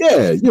vibes.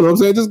 Yeah. You know what I'm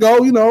saying? Just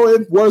go,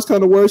 if worst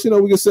come to worst,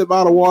 we can sit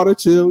by the water,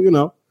 chill,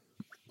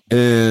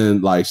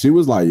 And she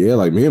was like, yeah,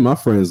 me and my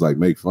friends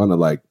make fun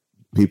of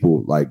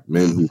people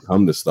men who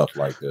come to stuff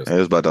like this. I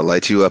was about to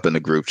light you up in the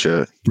group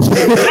chat.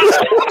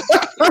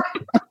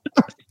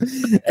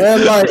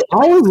 And I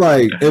was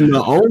and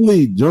the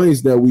only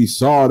joints that we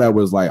saw that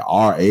was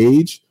our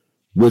age,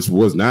 which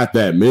was not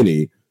that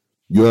many,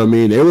 you know what I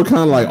mean? They were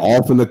kind of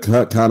off in the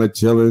cut, kind of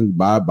chilling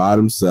by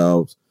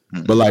themselves.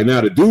 Mm-hmm. But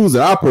now the dudes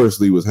that I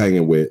personally was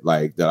hanging with,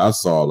 that I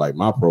saw,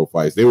 my pro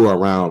fights, they were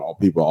around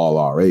people all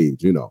our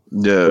age, Yeah.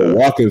 But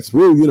walking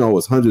through, it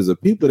was hundreds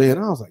of people there,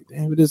 and I was like,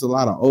 damn, it is a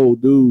lot of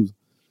old dudes,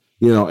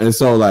 And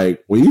so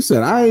when you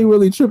said I ain't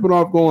really tripping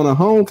off going to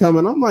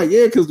homecoming, I'm like,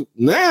 yeah, because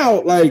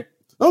now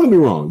don't get me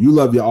wrong, you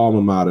love your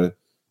alma mater,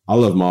 I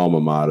love my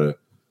alma mater,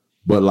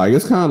 but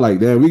it's kind of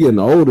damn, we getting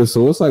older,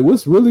 so it's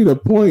what's really the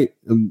point?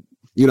 And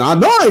I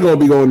know I ain't gonna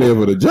be going there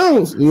for the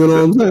Jones. You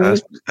know what I'm saying?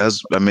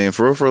 That's I mean,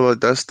 for like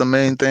that's the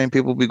main thing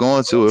people be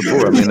going to it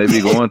for. I mean, they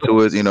be going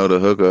to it, to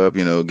hook up,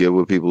 get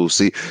what people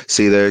see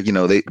there.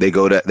 They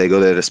go there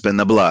to spend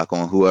the block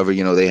on whoever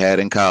they had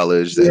in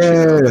college. That,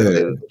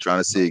 they're trying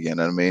to see again.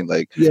 I mean,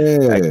 like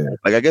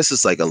I guess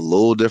it's like a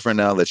little different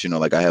now that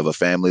like I have a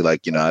family.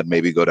 Like I'd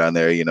maybe go down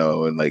there,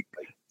 and like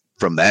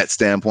from that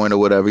standpoint or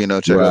whatever,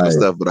 check out the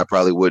stuff. But I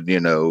probably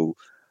wouldn't,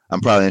 I'm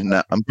probably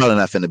not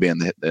finna be in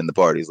the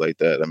parties like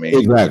that. I mean,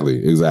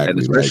 exactly, and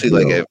especially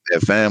like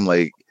at fam,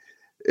 like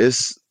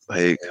it's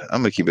like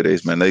I'm gonna keep it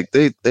ace, man. Like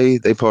they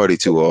party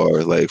too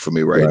hard, like for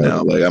me right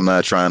now. Like I'm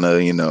not trying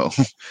to,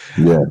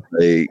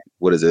 like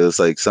what is it? It's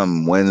like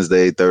some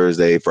Wednesday,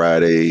 Thursday,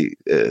 Friday,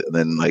 and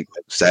then like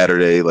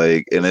Saturday,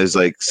 like, and there's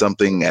like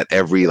something at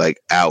every like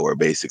hour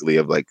basically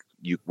of like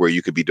where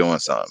you could be doing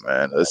something,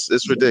 man.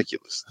 It's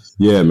ridiculous.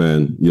 Yeah,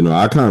 man.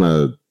 I kind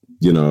of,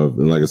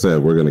 and like I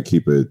said, we're gonna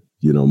keep it,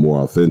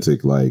 more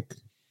authentic. Like,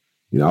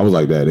 I was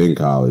like that in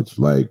college.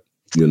 Like,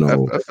 I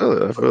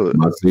feel it.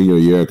 My senior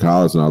year of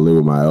college, and I lived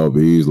with my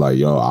LBs. Like,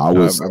 yo, I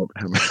was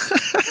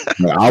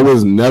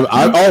never.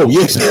 Oh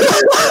yes.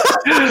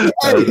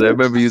 I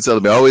remember you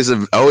telling me. I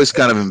always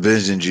kind of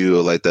envisioned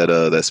you like that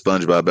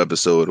SpongeBob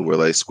episode where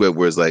like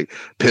Squidward's like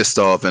pissed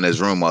off in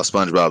his room while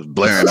SpongeBob's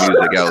blaring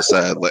music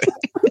outside. Like,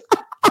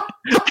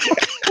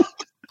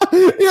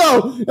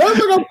 yo, that's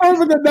like a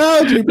perfect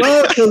analogy,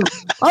 bro.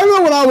 I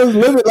know when I was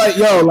living, like,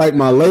 like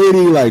my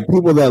lady, like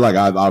people that like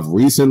I've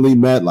recently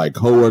met, like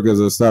coworkers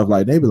and stuff,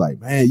 like they be like,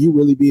 man, you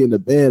really be in the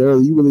bed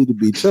early, you really to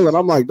be chilling.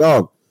 I'm like,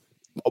 dog,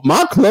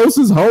 my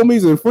closest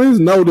homies and friends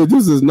know that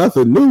this is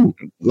nothing new.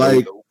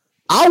 Like,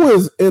 I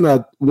was when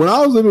I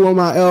was living with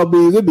my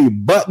LBs, it'd be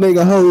butt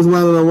nigga hoes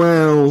running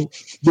around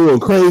doing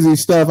crazy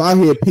stuff. I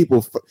hear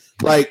people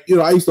like,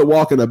 I used to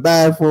walk in the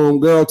bathroom,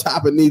 girl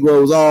topping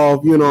Negroes off,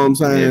 you know what I'm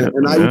saying? Yeah,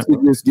 and I used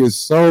to just get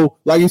so,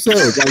 like you said,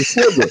 like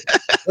sugar.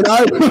 And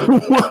I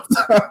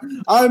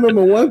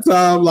remember one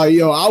time, like,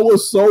 I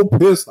was so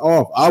pissed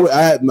off. I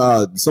had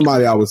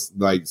somebody I was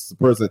like,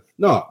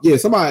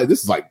 somebody,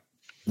 this is like,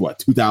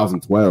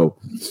 2012.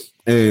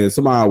 And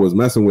somebody I was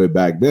messing with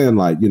back then,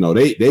 like,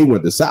 they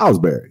went to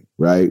Salisbury,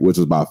 right? Which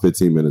was about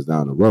 15 minutes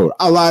down the road.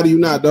 I lie to you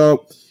not,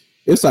 dog.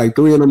 It's like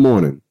 3 a.m.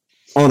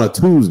 on a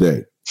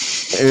Tuesday.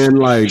 And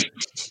like,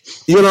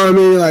 you know what I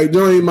mean? Like,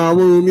 join my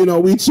room,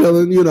 we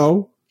chilling,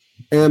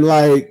 and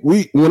like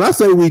when I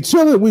say we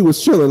chilling, we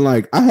was chilling.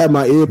 Like, I had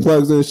my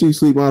earplugs in, she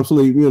sleep, I'm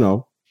sleep,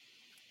 and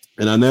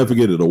I never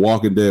forget it. The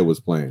Walking Dead was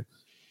playing.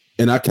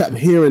 And I kept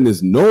hearing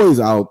this noise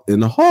out in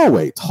the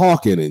hallway,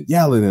 talking and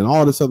yelling and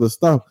all this other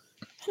stuff.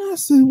 And I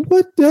said,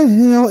 what the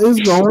hell is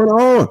going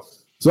on?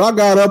 So I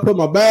got up, put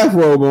my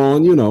bathrobe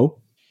on,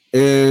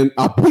 and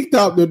I peeked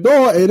out the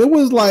door, and it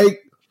was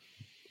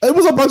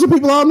a bunch of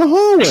people out in the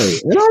hallway.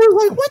 And I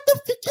was like, what the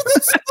fuck is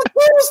this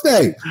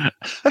Thursday?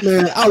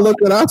 Man, I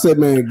looked at it, I said,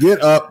 man,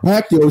 get up,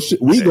 pack your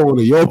shit. We going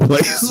to your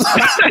place.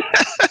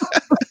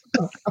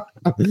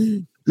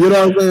 You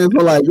know what I'm saying?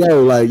 So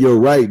like, you're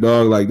right,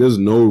 dog. Like, there's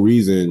no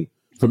reason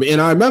for me.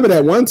 And I remember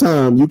that one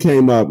time you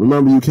came up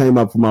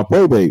for my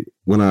probate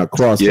when I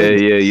crossed. Yeah.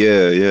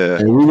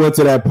 And we went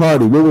to that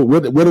party.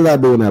 What did I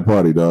do in that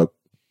party, dog?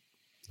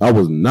 I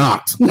was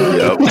knocked.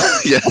 Yep.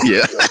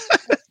 Yeah.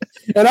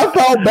 And I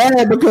felt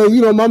bad because,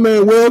 my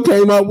man Will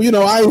came up.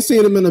 I ain't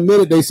seen him in a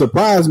minute. They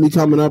surprised me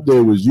coming up there.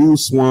 It was you,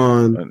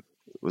 Swan, and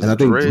I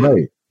think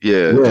Dre.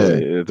 Yeah,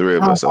 the three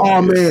of us.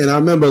 Man, I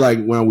remember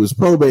like when I was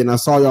probating, I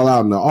saw y'all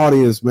out in the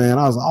audience, man.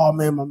 I was like, oh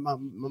man,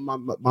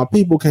 my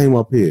people came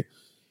up here.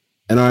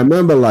 And I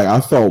remember like I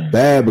felt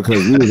bad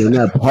because we was in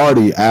that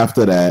party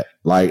after that.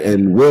 Like,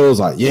 and Will's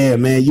like, yeah,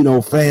 man,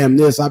 fam,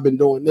 this, I've been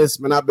doing this,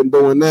 man, I've been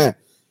doing that.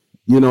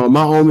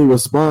 My only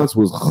response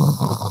was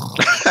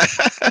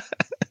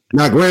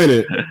now,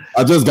 granted,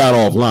 I just got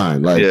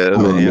offline. Like,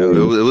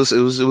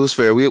 it was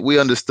fair. We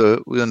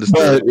understood.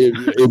 But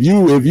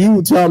if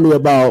you tell me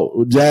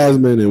about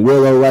Jasmine and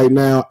Willow right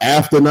now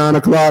after 9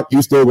 o'clock,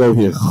 you still go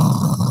here.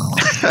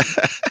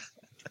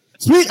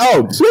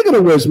 Speaking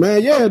of which,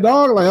 man, yeah,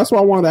 dog. Like, that's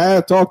what I wanted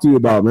to talk to you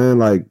about, man.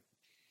 Like,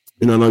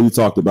 I know you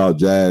talked about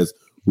Jazz,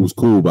 who's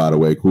cool, by the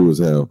way, cool as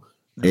hell,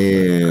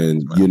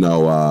 and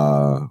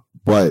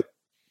but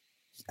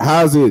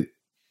how's it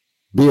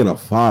being a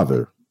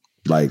father?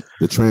 Like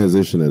the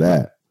transition of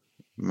that,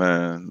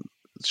 man.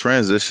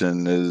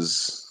 Transition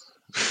is,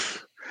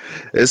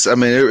 it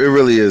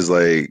really is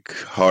like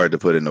hard to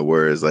put into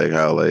words, like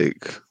how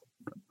like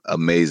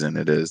amazing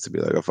it is to be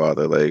like a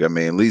father. Like, at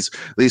least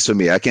for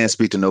me, I can't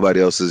speak to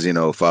nobody else's,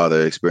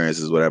 father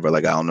experiences, whatever.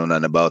 Like, I don't know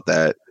nothing about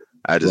that.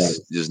 I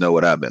just know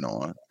what I've been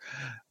on.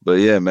 But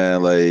yeah,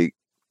 man, like,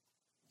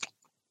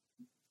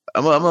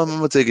 I'm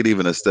gonna take it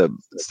even a step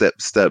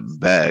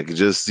back.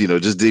 Just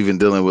even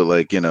dealing with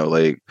like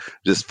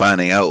just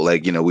finding out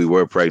like we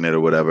were pregnant or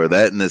whatever.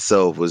 That in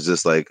itself was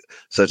just like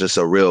such a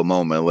surreal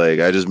moment.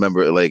 Like, I just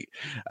remember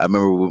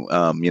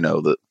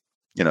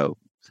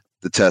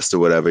the test or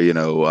whatever, we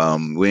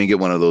didn't get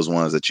one of those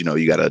ones that,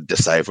 you got to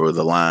decipher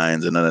the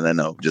lines and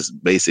no,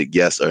 just basic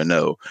yes or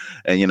no.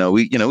 And,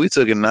 we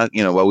took it, not,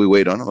 while we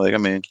wait on it, like, I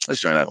mean, this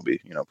joint not gonna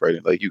be,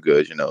 pregnant, like, you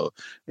good,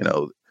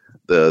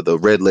 the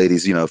red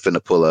ladies,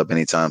 finna pull up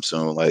anytime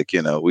soon. Like,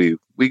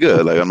 we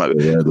good. Like, I'm not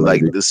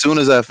like, as soon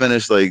as I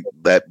finish, like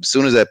that, as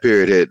soon as that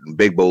period hit,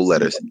 big bold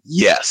letters,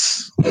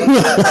 yes.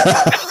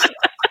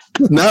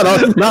 not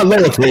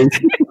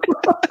lowercase.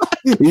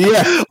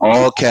 Yeah,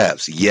 all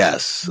caps,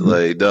 yes.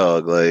 Like,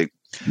 dog, like,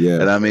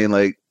 yeah. And I mean,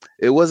 like,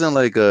 it wasn't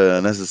like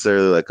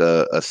necessarily like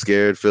a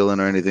scared feeling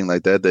or anything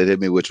like that hit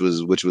me, which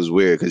was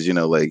weird because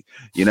like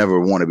you never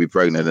want to be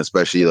pregnant,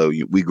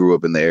 especially we grew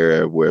up in the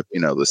era where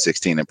the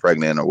 16 and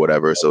pregnant or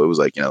whatever, so it was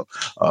like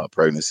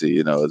pregnancy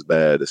it's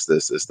bad, it's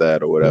this, it's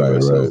that or whatever.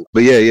 Right, so right.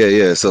 But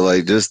yeah. So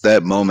like just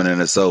that moment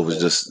in itself was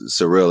just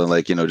surreal, and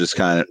like just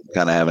kind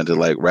of having to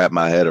like wrap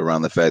my head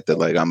around the fact that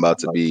like I'm about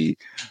to be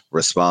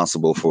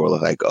responsible for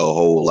like a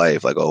whole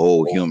life, like a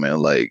whole human,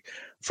 like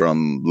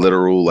from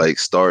literal like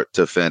start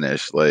to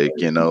finish, like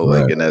right.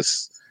 Like, and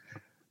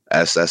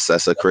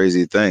that's a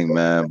crazy thing,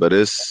 man. But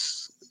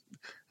it's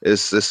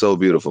so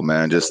beautiful,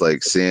 man. Just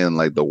like seeing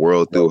like the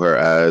world through her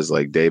eyes,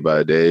 like day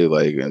by day,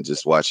 like, and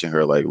just watching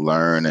her like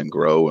learn and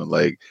grow, and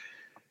like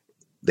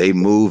they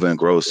move and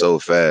grow so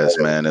fast,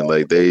 man. And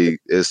like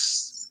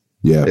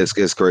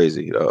it's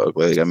crazy, dog.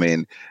 Like, I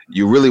mean,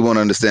 you really want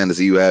to understand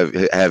this. You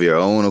have your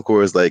own, of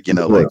course, like,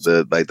 like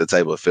the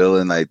type of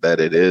feeling like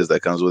that it is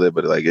that comes with it.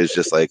 But like, it's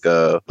just like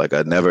a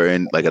never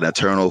end, like an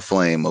eternal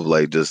flame of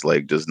like just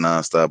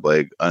nonstop,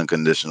 like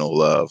unconditional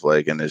love.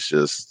 Like, and it's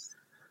just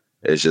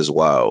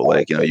wild.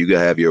 Like, you can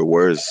have your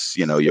worst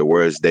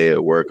day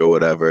at work or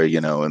whatever,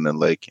 and then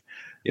like,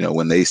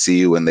 when they see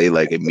you and they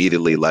like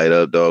immediately light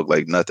up, dog,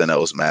 like nothing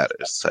else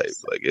matters type.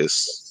 Like,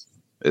 it's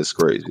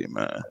crazy,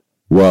 man.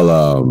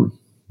 Well,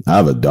 I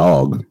have a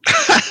dog.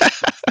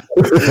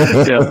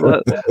 Yeah,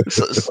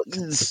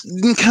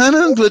 kind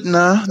of, but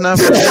nah, not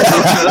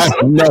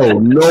really. No,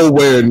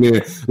 nowhere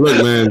near.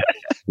 Look, man,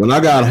 when I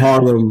got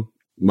Harlem,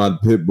 my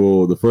pit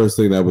bull, the first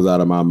thing that was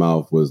out of my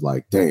mouth was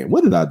like, "Damn,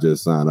 what did I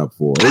just sign up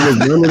for?" It was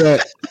none of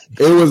that.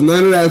 It was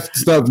none of that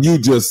stuff you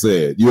just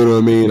said. You know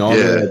what I mean? All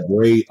that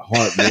great,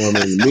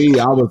 heartwarming. Me,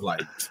 I was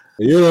like.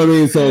 You know what I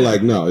mean? So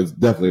like, no, it's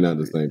definitely not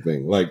the same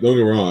thing. Like, don't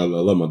get me wrong, I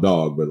love my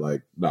dog, but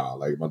like, nah,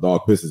 like my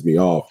dog pisses me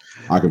off.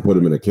 I can put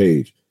him in a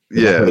cage.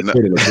 Yeah, in a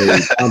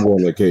cage, I'm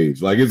going in a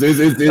cage. Like it's I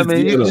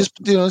mean, just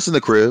it's in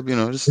the crib.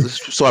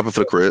 Just swap it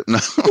for the crib. No.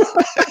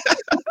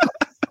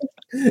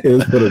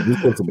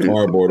 Just put some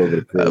cardboard over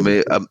the crib. I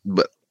mean,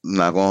 but I'm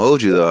not gonna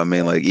hold you though. I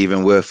mean, like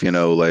even with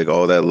like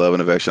all that love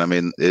and affection. I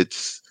mean,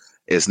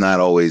 it's not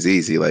always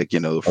easy. Like,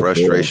 the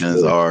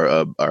frustrations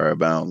are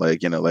abound.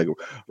 Like, like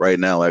right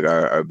now, like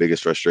our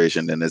biggest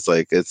frustration, and it's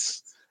like,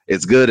 it's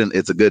good. And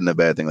it's a good and a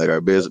bad thing. Like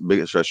our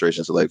biggest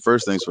frustration. So like,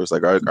 first things first,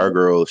 like our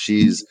girl,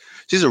 she's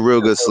a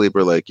real good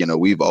sleeper. Like,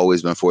 we've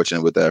always been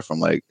fortunate with that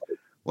from like,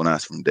 well,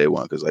 not from day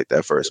one, because like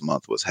that first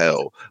month was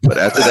hell. But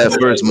after that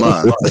first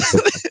month,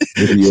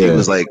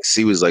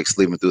 she was like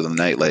sleeping through the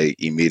night, like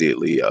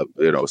immediately up,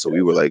 so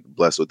we were like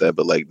blessed with that.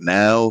 But like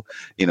now,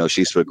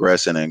 she's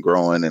progressing and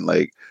growing. And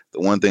like the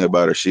one thing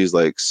about her, she's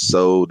like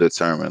so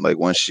determined. Like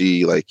once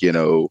she like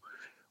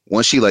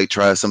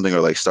tries something or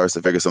like starts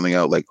to figure something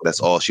out, like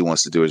that's all she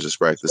wants to do is just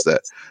practice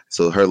that.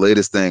 So her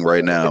latest thing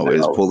right now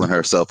is pulling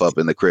herself up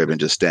in the crib and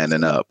just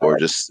standing up, or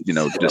just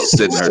just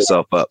sitting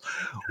herself up.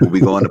 We'll be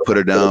going to put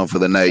her down for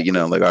the night,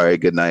 like, all right,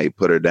 good night,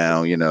 put her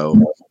down,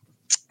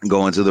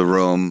 go into the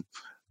room,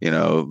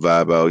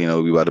 vibe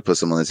out, we about to put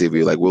some on the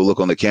TV. Like we'll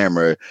look on the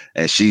camera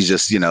and she's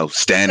just,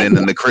 standing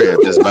in the crib,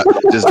 just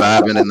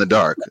vibing in the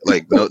dark,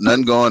 like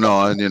nothing going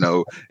on,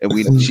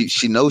 and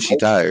she knows she's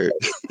tired.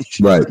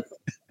 Right.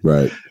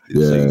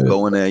 Yeah. So you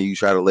go in there, you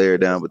try to lay her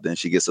down, but then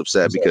she gets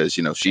upset because,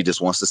 she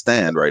just wants to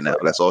stand right now.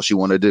 That's all she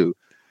want to do.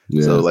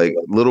 Yeah. So like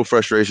little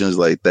frustrations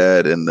like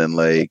that. And then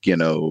like,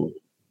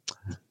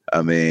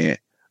 I mean,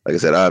 like I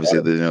said, obviously,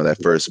 that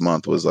first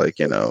month was like,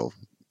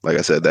 like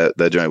I said,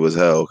 that joint was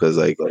hell. Cause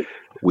like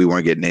we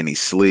weren't getting any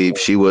sleep.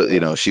 She was,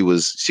 she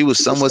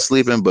was somewhat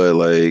sleeping, but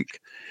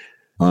like,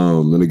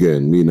 and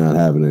again, me not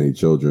having any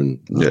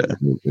children,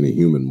 any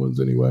human ones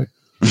anyway.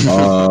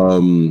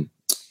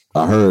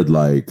 I heard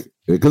like,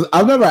 because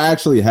I've never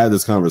actually had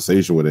this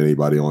conversation with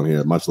anybody on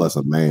here, much less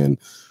a man,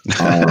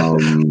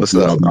 What's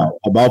up?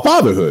 About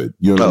fatherhood.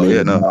 You know what I mean?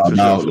 Yeah, no,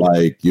 about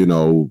like,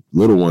 little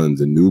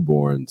ones and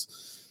newborns.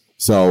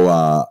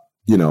 So,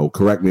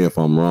 correct me if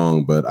I'm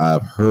wrong, but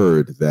I've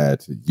heard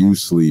that you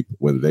sleep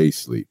when they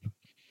sleep.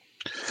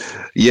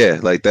 Yeah,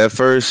 like that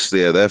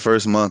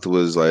first month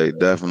was like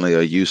definitely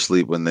a you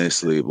sleep when they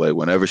sleep. Like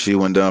whenever she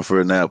went down for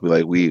a nap,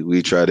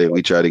 we try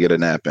to get a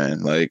nap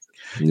in, like,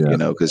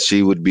 because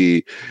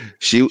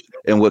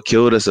and what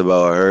killed us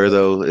about her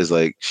though is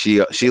like she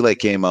like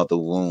came out the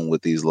womb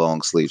with these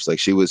long sleeps. Like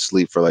she would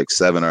sleep for like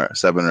 7 or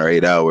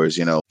 8 hours.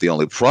 The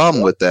only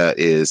problem with that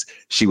is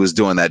she was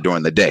doing that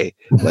during the day.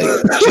 Like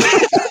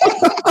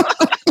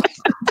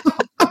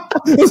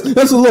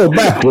that's a little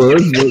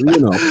backwards, but, you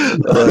know.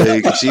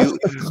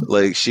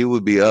 she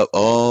would be up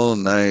all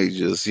night,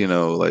 just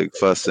like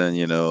fussing,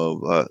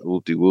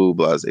 whoop de woo,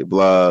 blah blah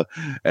blah,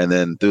 and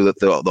then through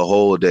the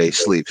whole day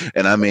sleep.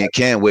 And I mean,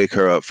 can't wake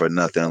her up for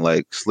nothing.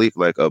 Like sleep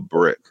like a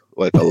brick,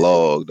 like a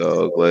log,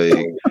 dog.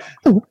 Like.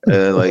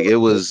 And like it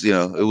was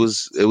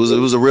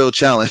a real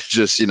challenge,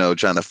 just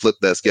trying to flip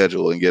that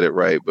schedule and get it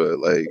right. But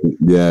like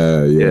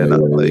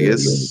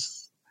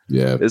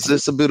it's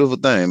just a beautiful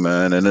thing,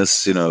 man. And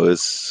it's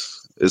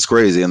it's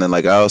crazy. And then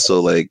like I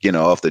also like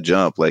off the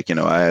jump, like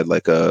I had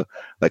like kind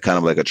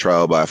of like a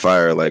trial by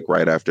fire, like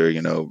right after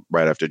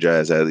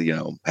Jazz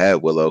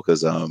had Willow,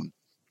 because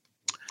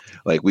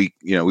like we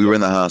were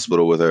in the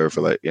hospital with her for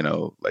like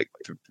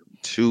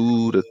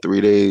 2 to 3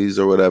 days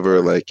or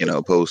whatever, like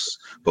post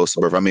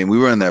birth. I mean, we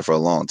were in there for a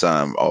long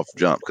time off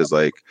jump, because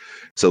like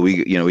so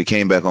we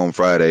came back home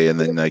Friday, and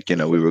then like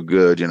we were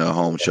good,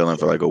 home chilling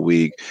for like a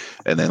week,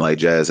 and then like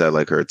Jazz had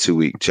like her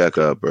 2-week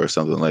checkup or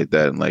something like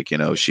that, and like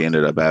she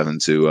ended up having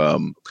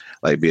to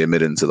like be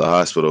admitted into the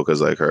hospital because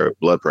like her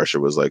blood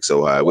pressure was like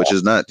so high, which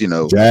is not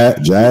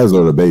Jazz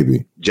or the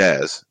baby.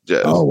 Jazz.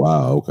 Oh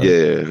wow,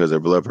 okay. Yeah, because her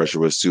blood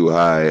pressure was too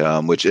high,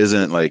 which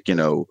isn't like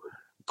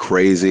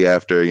crazy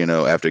after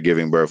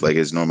giving birth. Like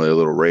it's normally a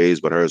little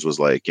raised, but hers was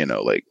like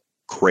like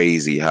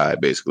crazy high.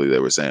 Basically, they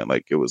were saying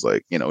like it was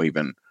like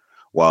even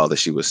while that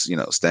she was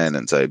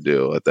standing type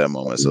deal at that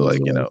moment. So like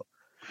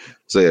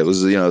so yeah, it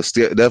was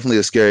definitely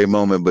a scary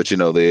moment. But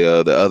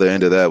the other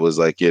end of that was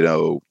like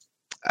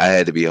I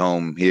had to be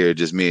home here,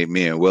 just me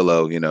and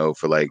Willow,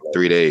 for like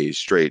 3 days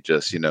straight,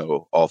 just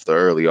off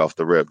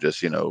the rip,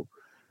 just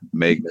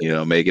making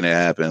it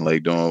happen,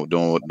 like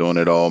doing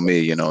it all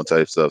me,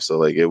 type stuff. So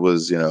like it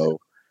was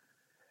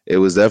it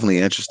was definitely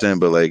interesting,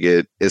 but like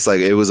it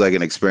was like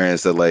an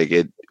experience that like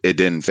it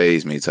didn't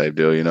phase me type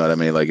deal, you know what I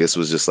mean? Like this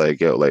was just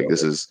like like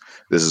this is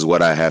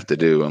what I have to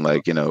do, and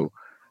like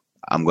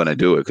I'm gonna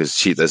do it because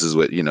this is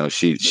what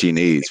she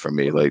needs from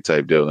me, like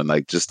type deal. And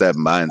like just that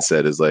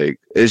mindset is like,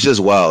 it's just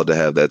wild to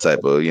have that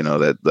type of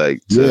that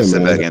like to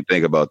sit back and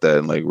think about that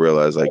and like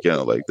realize like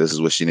like this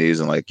is what she needs,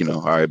 and like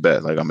all right,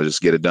 bet, like I'm gonna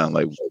just get it done,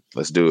 like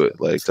let's do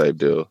it, like type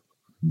deal.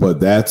 But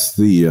that's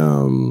the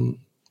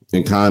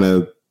and kind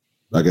of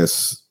I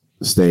guess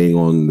staying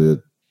on the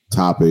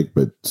topic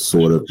but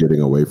sort of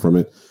getting away from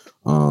it.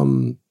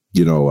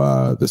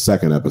 The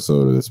second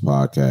episode of this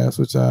podcast,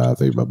 which I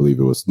believe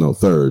it was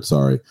third,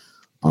 sorry,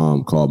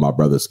 called My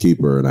Brother's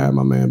Keeper, and I had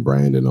my man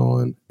Brandon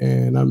on,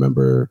 and I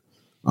remember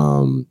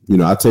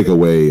I take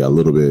away a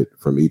little bit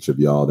from each of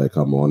y'all that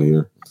come on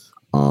here.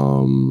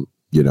 I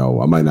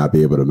might not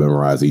be able to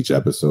memorize each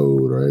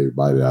episode or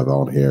everybody that I've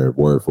on here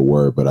word for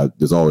word, but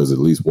there's always at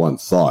least one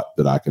thought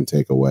that I can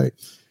take away.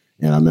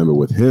 And I remember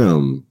with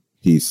him,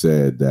 he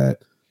said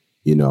that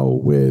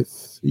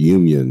with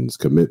unions,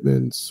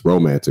 commitments,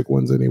 romantic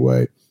ones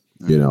anyway,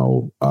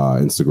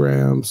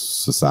 Instagram,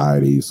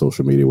 society,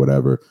 social media,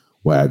 whatever,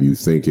 what have you,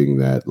 thinking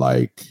that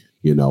like,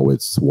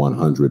 it's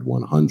 100,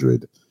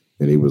 100.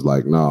 And he was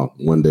like, no,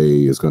 one day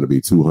it's going to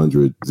be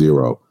 200,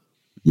 0,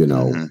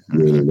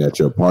 meaning that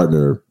your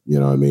partner, you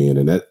know what I mean?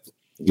 And that,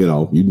 you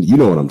know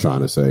what I'm trying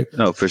to say.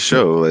 No, for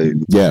sure. Like,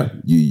 yeah,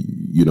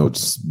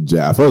 just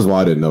Jazz. First of all,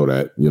 I didn't know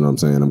that. You know what I'm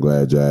saying? I'm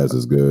glad Jazz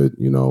is good.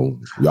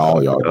 Y'all.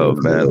 Oh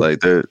man,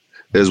 like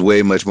there's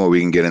way much more we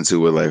can get into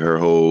with like her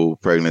whole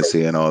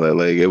pregnancy and all that.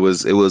 Like it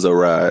was a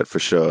ride for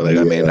sure. Like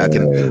I mean,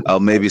 I'll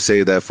maybe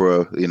save that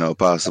for a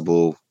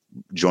possible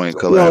joint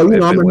collab.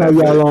 No, I'm gonna have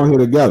y'all on here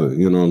together.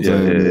 You know what I'm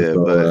saying? Yeah,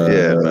 so, but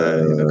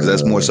man, because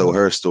that's more so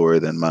her story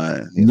than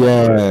mine.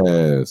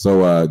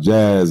 So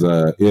Jazz,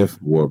 if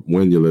or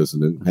when you're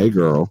listening, hey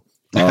girl.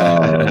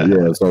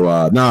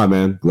 So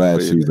man,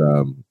 glad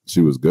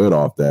she was good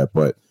off that.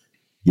 But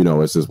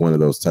it's just one of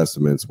those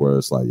testaments where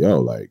it's like,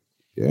 yo, like,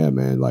 yeah,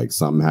 man, like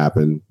something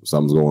happened,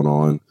 something's going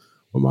on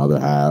with my other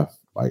half.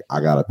 Like I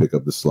gotta pick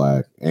up the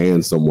slack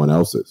and someone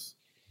else's.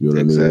 You know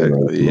what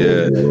exactly.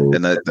 I mean?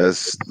 And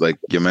that's like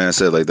your man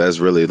said, like that's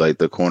really like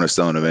the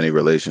cornerstone of any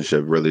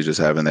relationship, really just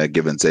having that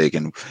give and take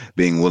and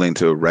being willing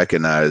to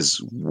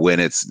recognize when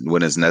it's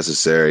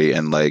necessary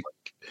and like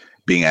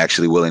being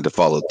actually willing to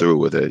follow through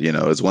with it.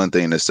 It's one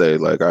thing to say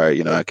like, all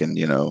right, I can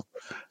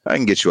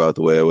get you out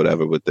the way or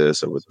whatever with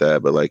this or with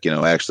that, but like,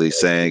 actually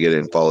saying it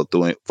and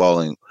following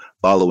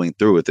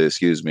through with it,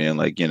 excuse me, and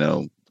like,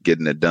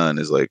 getting it done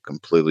is like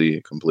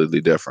completely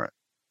different.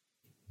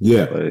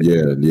 Yeah.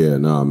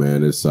 No,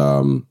 man, it's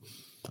a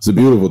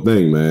beautiful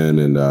thing, man.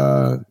 And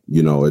I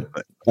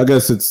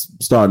guess it's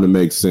starting to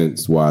make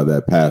sense why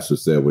that pastor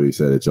said what he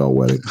said at your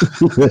wedding.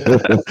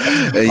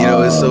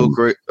 And it's so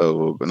great.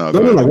 Oh no,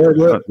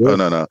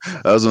 no.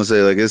 I was gonna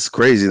say like it's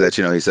crazy that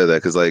he said that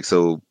because like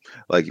so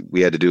like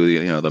we had to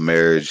do the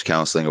marriage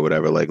counseling or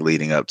whatever like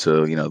leading up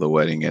to the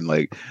wedding, and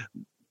like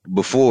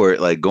before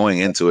like going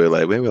into it,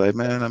 like we were like,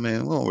 man, I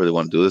mean, we don't really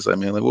want to do this. I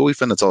mean, like, what we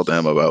finna talk to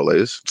him about? Like,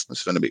 it's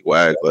finna be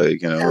whack.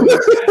 Like,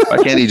 why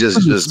can't he just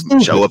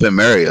show up and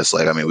marry us?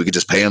 Like, I mean, we could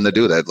just pay him to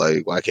do that.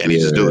 Like, why can't he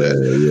just do that?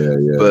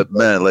 Yeah. But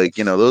man, like,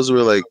 those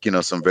were like,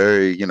 some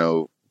very,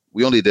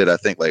 we only did, I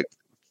think, like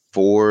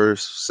 4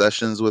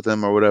 sessions with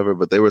him or whatever,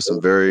 but they were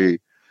some very,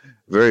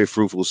 very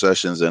fruitful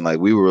sessions, and like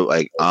we were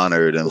like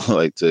honored and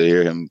like to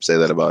hear him say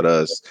that about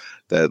us,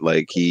 that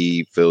like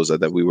he feels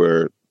that we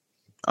were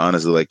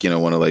honestly like, you know,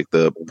 one of like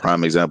the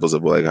prime examples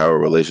of like how a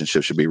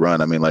relationship should be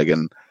run. I mean, like,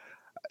 and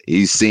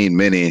he's seen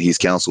many and he's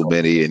counseled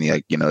many, and he,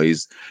 like, you know,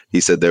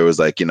 he said there was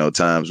like, you know,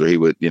 times where he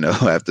would, you know,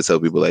 have to tell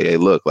people like, hey,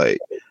 look, like,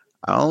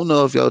 I don't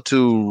know if y'all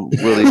two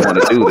really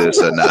want to do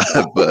this or not,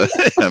 but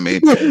I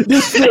mean,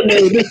 this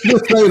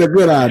ain't a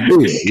good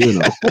idea, you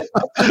know.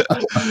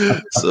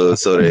 so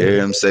to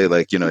hear him say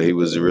like, you know, he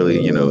was really,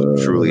 you know,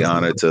 truly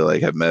honored to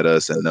like have met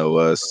us and know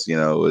us, you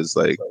know, is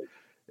like,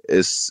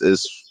 it's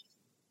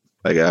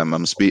like I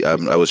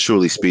was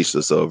truly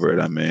speechless over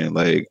it. I mean,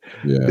 like,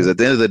 because at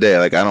the end of the day,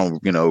 like, I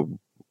don't, you know,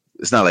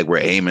 it's not like we're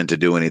aiming to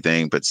do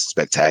anything but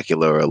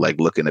spectacular or like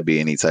looking to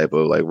be any type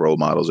of like role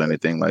models or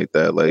anything like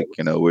that. Like,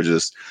 you know, we're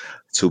just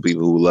two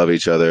people who love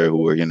each other,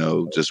 who are, you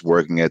know, just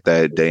working at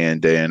that day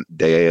in and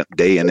day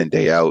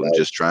out, and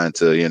just trying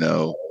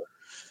to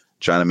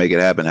make it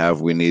happen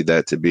however we need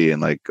that to be.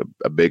 And like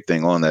a big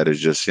thing on that is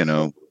just, you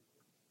know,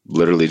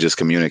 literally just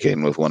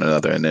communicating with one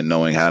another, and then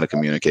knowing how to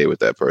communicate with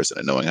that person,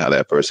 and knowing how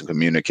that person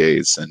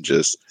communicates, and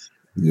just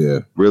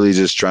really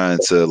just trying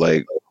to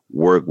like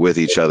work with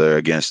each other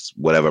against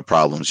whatever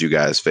problems you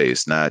guys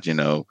face. Not, you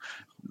know,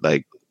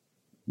 like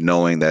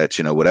knowing that,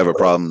 you know, whatever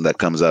problem that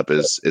comes up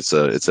it's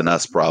an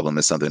us problem.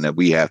 It's something that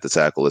we have to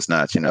tackle. It's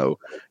not, you know,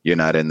 you're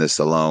not in this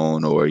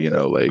alone, or, you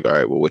know, like, all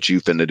right, well, what you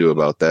finna do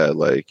about that?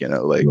 Like, you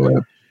know, like,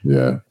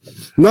 yeah.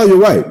 No, you're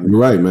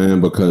right, man.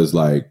 Because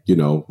like, you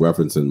know,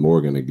 referencing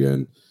Morgan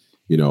again,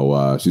 you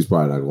know, she's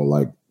probably not gonna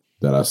like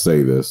that I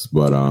say this,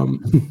 but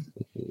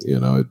you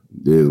know, it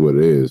is what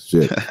it is.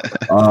 Shit.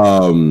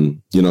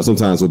 You know,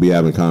 sometimes we'll be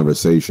having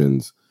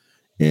conversations,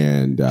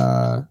 and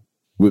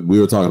we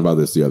were talking about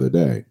this the other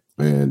day,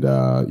 and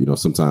you know,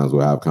 sometimes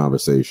we'll have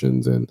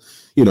conversations, and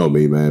you know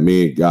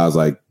me, guys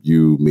like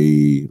you,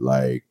 me,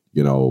 like,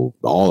 you know,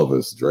 all of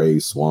us, Dre,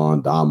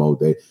 Swan, Damo,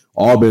 they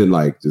all been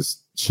like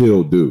just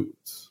chill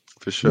dudes.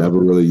 For sure. Never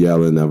really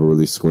yelling, never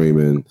really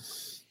screaming.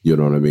 You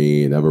know what I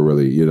mean? Never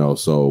really, you know,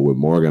 so with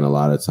Morgan, a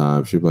lot of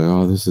times she'd be like,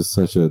 oh, this is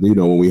such a, you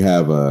know, when we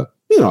have a,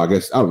 you know, I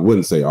guess I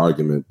wouldn't say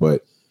argument,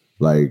 but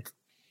like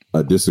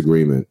a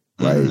disagreement,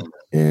 right?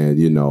 And,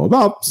 you know,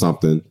 about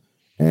something.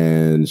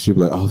 And she'd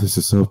be like, oh, this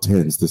is so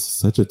tense. This is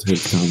such a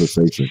tense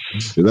conversation.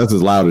 And that's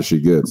as loud as she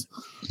gets,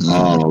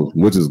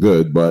 which is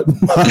good, but,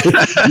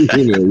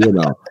 you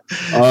know,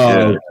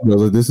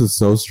 like, this is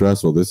so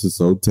stressful. This is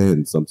so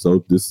tense. And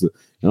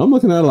I'm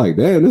looking at it like,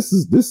 damn,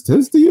 this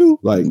tense to you?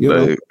 Like, you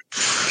know.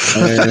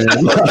 And,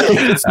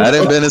 I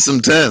done been in some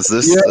tense.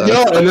 And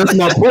that's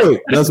my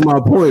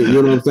point.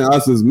 You know what I'm saying?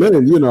 Us as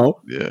men, you know.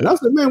 Yeah. And I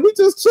said, man, we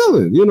just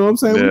chilling. You know what I'm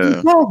saying? We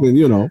just talking,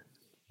 you know.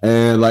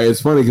 And like,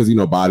 it's funny because, you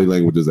know, body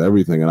language is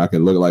everything. And I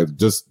can look like,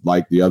 just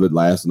like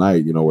last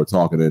night, you know, we're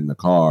talking in the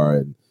car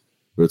and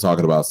we were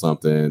talking about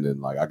something, and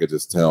like, I could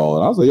just tell.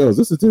 And I was like, yo, is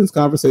this a tense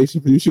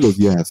conversation for you? She goes,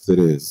 yes, it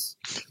is.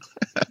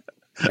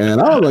 And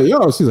I was like,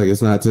 yo, she's like,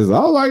 it's not tense. I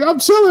was like, I'm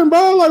chilling,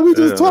 bro. Like, we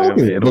just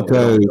talking.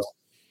 Because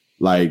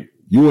like,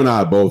 you and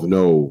I both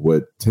know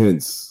what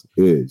tense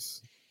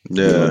is.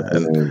 Yeah. You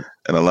know?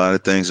 And a lot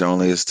of things are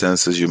only as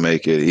tense as you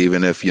make it,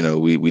 even if, you know,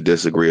 we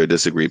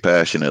disagree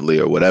passionately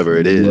or whatever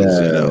it is,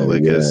 you know,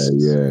 like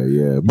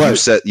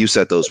But you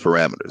set those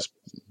parameters.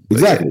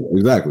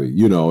 Exactly.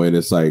 You know, and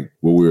it's like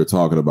what we were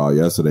talking about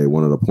yesterday.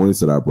 One of the points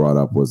that I brought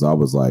up was, I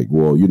was like,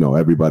 well, you know,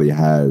 everybody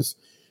has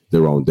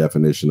their own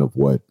definition of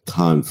what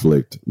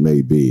conflict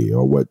may be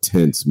or what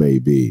tense may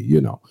be,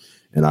 you know.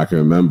 And I can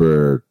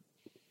remember,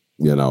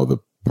 you know, the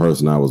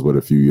person I was with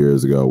a few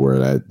years ago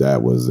where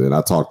that was, and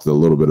I talked a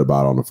little bit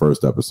about on the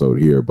first episode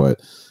here, but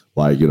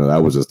like, you know,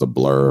 that was just a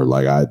blur.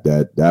 Like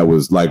that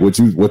was like what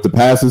the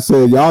pastor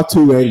said, y'all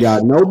two ain't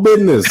got no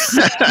business.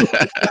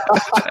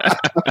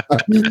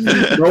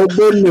 No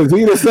business.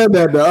 He just said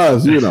that to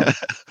us, you know.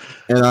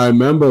 And I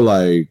remember,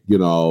 like, you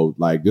know,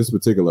 like this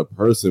particular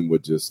person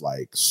would just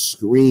like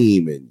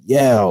scream and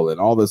yell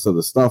and all this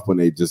other stuff when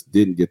they just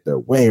didn't get their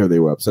way or they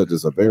were upset.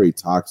 Just a very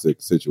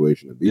toxic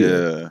situation to be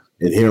in.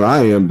 And here I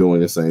am doing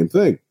the same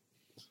thing,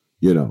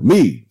 you know,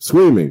 me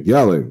screaming,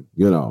 yelling,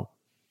 you know,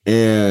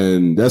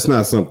 and that's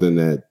not something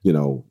that, you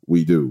know,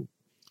 we do,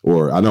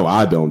 or I know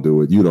I don't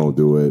do it. You don't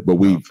do it, but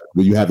when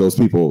you have those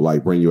people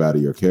like bring you out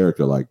of your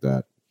character like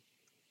that.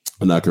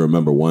 And I can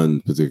remember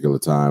one particular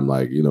time,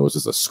 like, you know, it's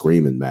just a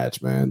screaming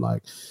match, man.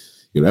 Like,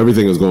 you know,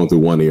 everything is going through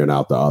one ear and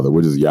out the other.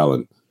 We're just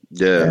yelling.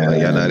 Yeah,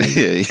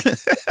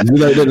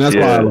 that's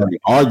why like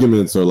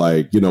arguments are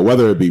like, you know,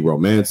 whether it be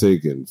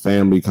romantic and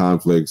family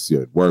conflicts,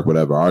 work,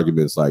 whatever,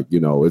 arguments, like, you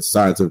know, it's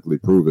scientifically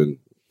proven.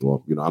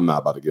 Well, you know, I'm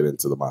not about to get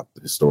into my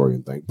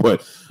historian thing,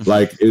 but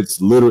like it's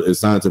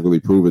scientifically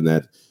proven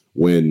that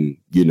when,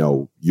 you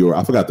know,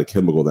 I forgot the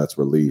chemical that's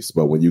released,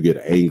 but when you get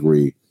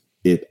angry,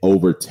 it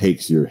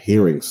overtakes your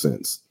hearing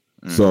sense.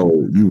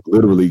 So you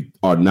literally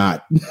are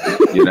not,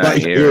 you're not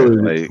like,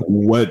 hearing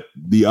what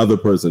the other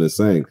person is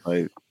saying.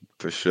 Like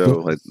For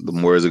sure. Like the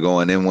words are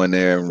going in one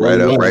there and right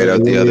out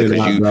the other,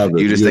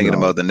 because you just thinking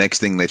about the next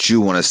thing that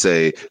you want to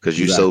say because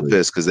you're so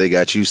pissed because they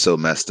got you so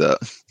messed up.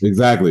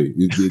 Exactly.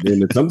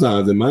 And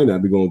sometimes it might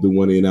not be going through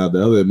one ear and out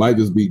the other. It might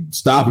just be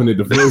stopping at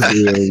the first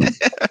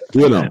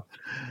ear,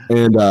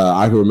 And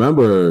I can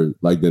remember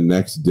like the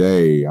next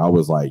day, I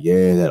was like,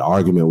 yeah, that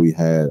argument we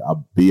had, I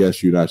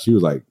BS you that. She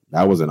was like,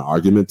 that was an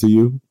argument to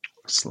you?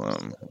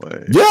 Slum.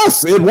 Like,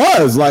 yes, it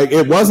was. Like,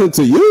 it wasn't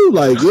to you,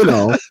 like,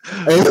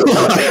 And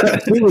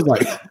she was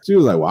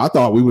like, well, I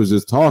thought we was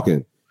just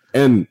talking.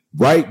 And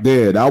right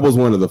there, that was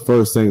one of the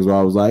first things where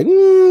I was like,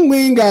 we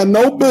ain't got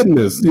no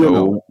business,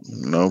 No,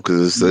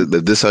 because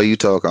if this how you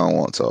talk, I don't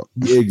want to talk.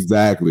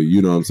 Exactly.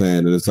 You know what I'm saying?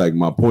 And it's like,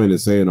 my point in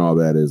saying all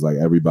that is like,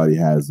 everybody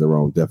has their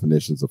own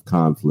definitions of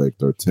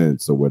conflict or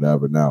tense or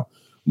whatever. Now,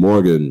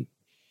 Morgan,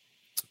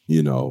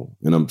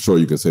 and I'm sure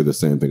you can say the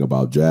same thing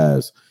about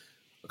Jazz,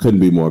 couldn't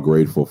be more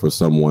grateful for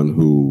someone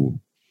who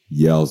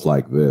yells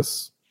like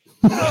this.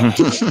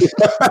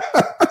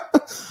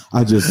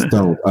 I just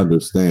don't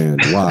understand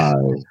why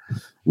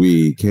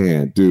we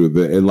can't do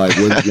that. And like,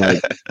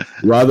 the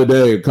other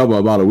day,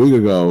 about a week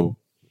ago,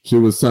 she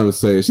was trying to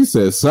say, she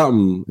said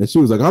something, and she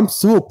was like, I'm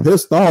so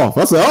pissed off.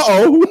 I said,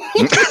 uh-oh.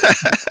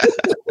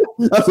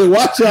 I said,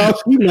 watch out,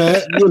 she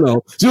mad,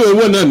 She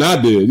wasn't nothing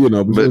I did,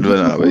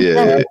 But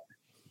yeah.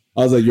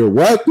 I was like, you're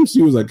what?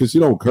 She was like, because she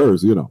don't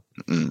curse,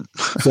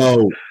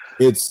 So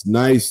it's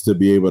nice to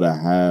be able to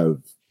have,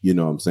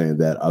 what I'm saying,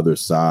 that other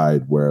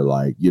side where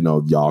like,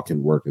 y'all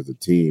can work as a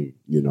team,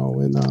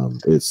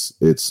 and it's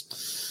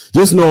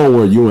just knowing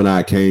where you and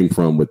I came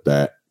from with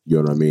that, you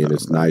know what I mean?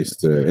 It's nice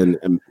to,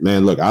 and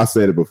man, look, I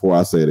said it before,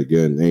 I say it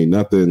again, ain't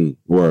nothing,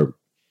 or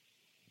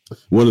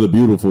one of the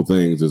beautiful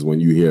things is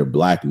when you hear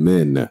black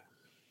men,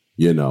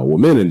 well,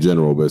 men in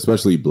general, but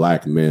especially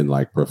black men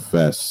like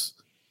profess,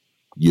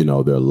 their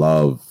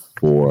love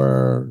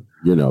for,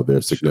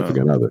 their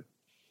significant other.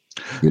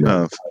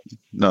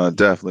 No,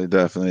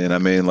 definitely. And I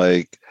mean,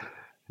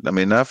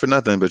 not for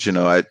nothing, but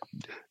a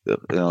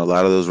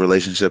lot of those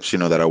relationships,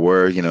 that I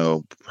were,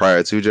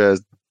 prior to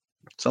Jazz,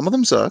 some of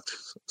them sucked.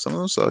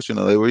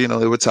 They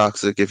were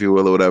toxic, if you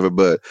will, or whatever.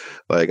 But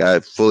like, I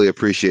fully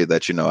appreciate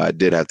that, I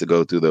did have to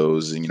go through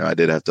those, and I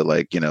did have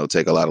to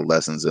take a lot of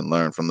lessons and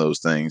learn from those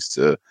things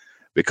to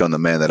become the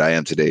man that I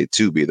am today,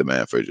 to be the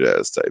man for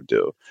Jazz type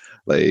deal.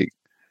 Like,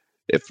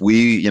 if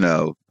we,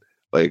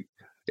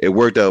 it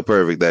worked out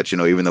perfect that,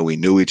 even though we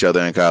knew each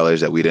other in college,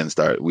 that we didn't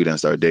start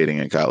dating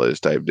in college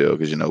type deal.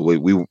 Cause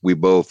we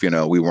both,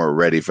 we weren't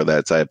ready for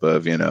that type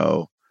of,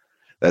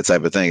 that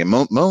type of thing. And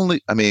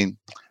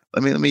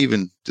let me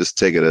even just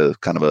take it a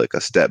kind of like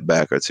a step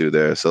back or two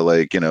there. So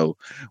like,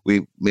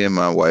 me and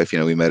my wife,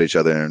 we met each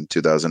other in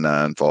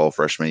 2009, fall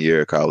freshman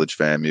year, college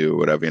FAMU or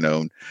whatever,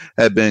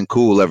 had been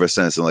cool ever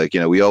since. And like,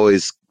 we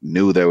always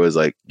knew there was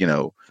like,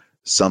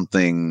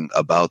 something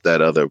about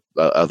that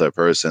other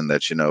person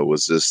that,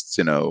 was just,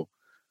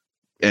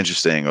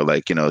 interesting, or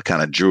like,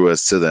 kind of drew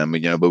us to them,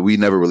 but we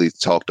never really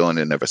talked on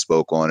it, never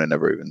spoke on it,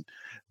 never even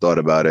thought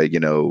about it,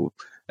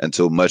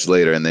 until much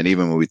later. And then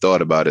even when we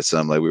thought about it,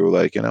 some, like, we were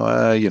like,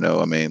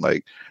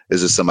 like,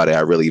 is this somebody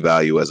I really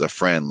value as a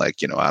friend? Like,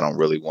 I don't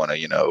really want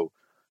to,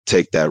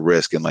 take that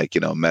risk and like,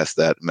 mess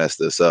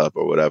this up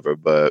or whatever.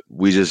 But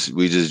we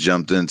just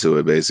jumped into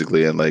it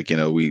basically. And like,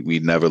 we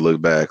never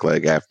looked back,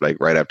 like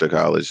right after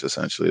college,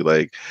 essentially.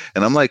 Like,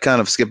 and I'm like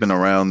kind of skipping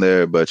around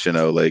there, but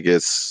like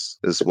it's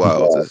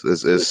wild.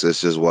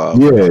 It's just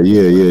wild. Yeah.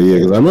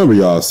 Because I remember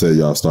y'all said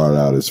y'all started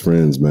out as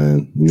friends,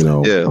 man.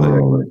 Yeah.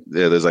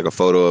 There's like a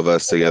photo of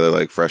us together,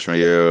 like freshman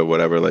year or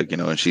whatever. Like,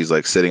 and she's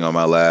like sitting on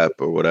my lap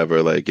or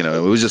whatever. Like, it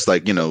was just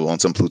like, on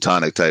some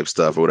plutonic type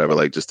stuff or whatever,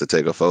 like just to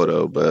take a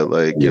photo. But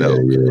like,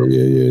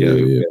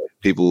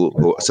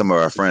 people, some of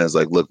our friends,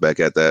 like look back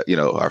at that.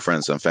 Our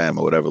friends and fam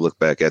or whatever, look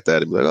back at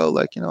that and be like, oh,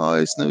 like I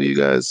always knew you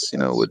guys,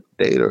 would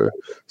date or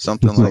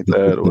something like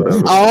that or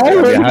whatever. How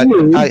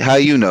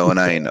and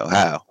I ain't know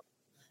how.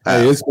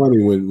 Hey, it's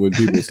funny when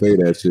people say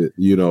that shit.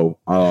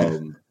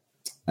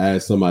 I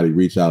had somebody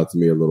reach out to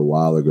me a little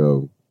while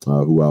ago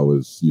who I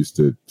was used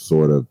to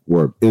sort of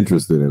were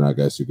interested in, I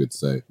guess you could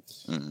say,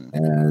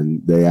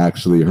 and they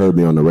actually heard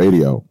me on the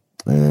radio.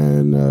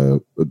 And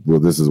well,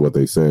 this is what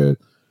they said.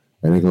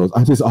 And it goes,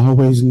 I just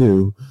always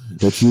knew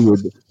that you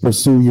would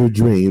pursue your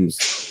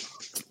dreams.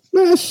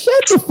 Man,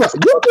 shut the fuck.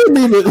 You didn't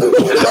even.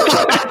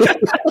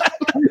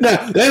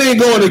 Now, that ain't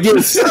going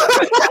against.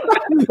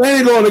 That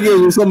ain't going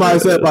against what somebody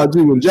said about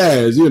you and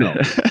Jazz,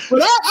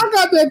 But I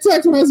got that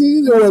text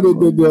message,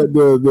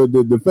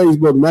 the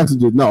Facebook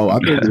messages. No, I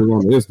think it was on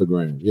the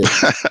Instagram. Yeah.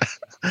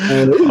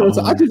 And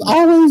so I just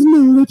always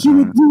knew that you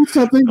would do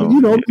something.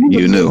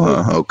 You knew,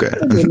 huh? Okay.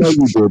 I didn't know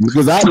you did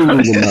because I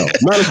didn't even know.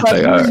 Matter of fact,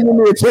 you didn't give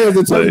me a chance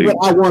to tell you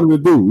what I wanted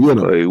to do.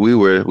 Like we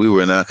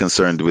were not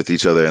concerned with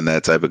each other in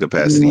that type of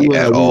capacity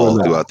at all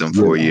throughout them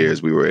 4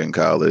 years we were in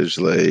college.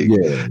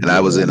 And I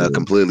was in a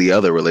completely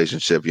other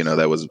relationship.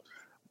 That was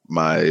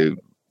my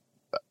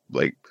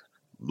like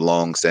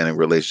long-standing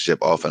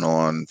relationship off and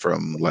on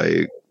from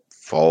like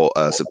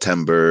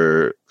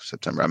September.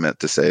 I meant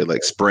to say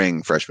like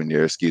spring freshman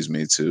year. Excuse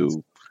me.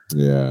 To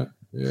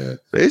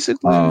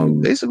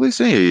basically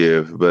senior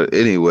year. But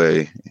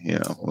anyway,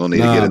 we'll need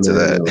to get into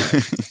that.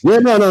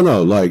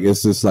 No. Like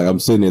it's just like I'm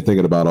sitting here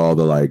thinking about all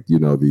the like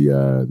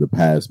the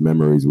past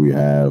memories we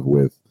have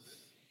with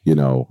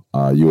you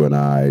and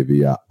I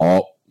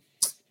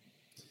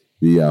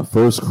the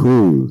first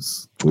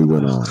cruise we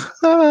went on.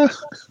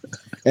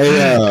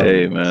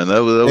 Hey man,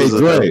 that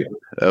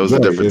was a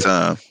different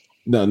time.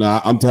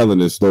 No, I'm telling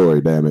this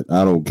story. Damn it,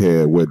 I don't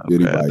care what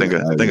anybody. I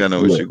think I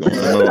know where you're going.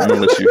 I'm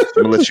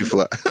gonna let you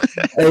fly.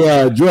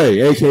 Hey, Dre,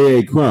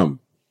 AKA Crumb.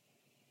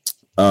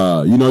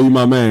 You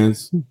my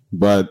man's,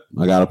 but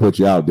I gotta put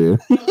you out there.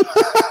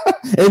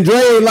 And Dre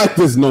ain't like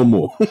this no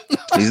more.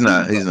 He's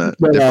not.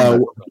 But,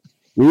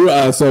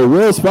 so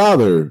Will's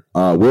father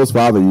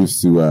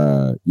used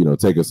to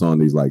take us on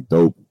these like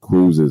dope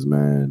cruises,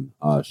 man.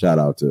 Shout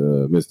out to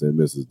Mr. and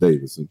Mrs.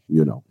 Davidson,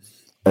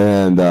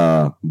 And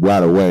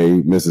right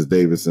away, Mrs.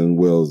 Davidson,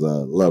 Will's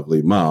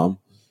lovely mom,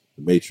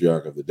 the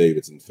matriarch of the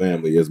Davidson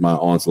family, is my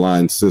aunt's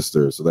line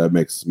sister. So that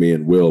makes me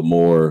and Will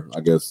more,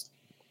 I guess,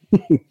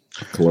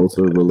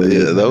 closer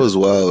related. Yeah, that was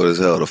wild as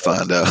hell to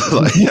find out.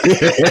 Like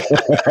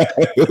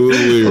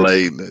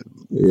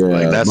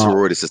that's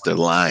sorority sister,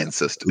 line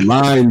sister.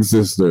 Line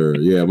sister.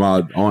 Yeah,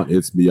 my aunt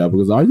hits me up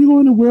because, are you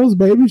going to Will's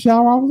baby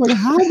shower? I was like,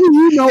 how do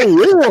you know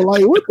Will?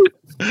 Like, what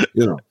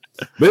the,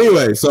 But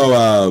anyway,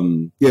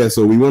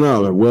 so we went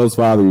out. Will's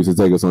father used to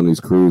take us on these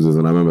cruises,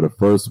 and I remember the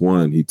first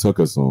one he took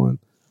us on.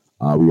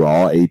 We were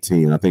all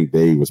 18. I think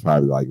Dave was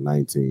probably like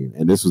 19.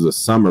 And this was a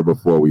summer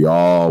before we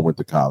all went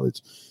to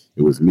college.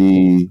 It was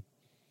me,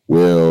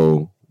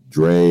 Will,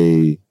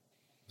 Dre,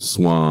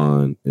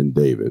 Swan, and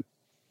David.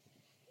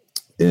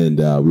 And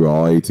we were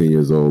all 18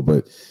 years old.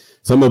 But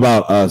something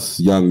about us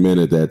young men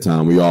at that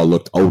time, we all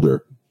looked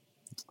older.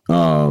 We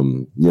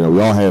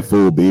all had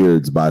full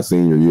beards by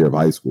senior year of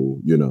high school,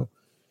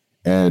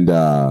 And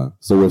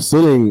so we're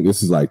sitting,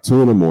 this is like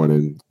 2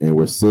 a.m, and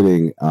we're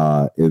sitting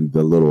in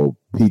the little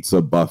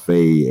pizza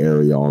buffet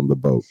area on the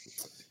boat.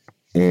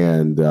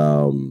 And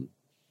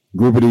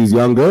group of these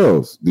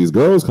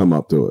girls come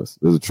up to us.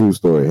 There's a true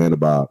story handed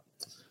about.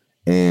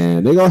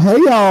 And they go, hey,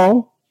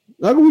 y'all.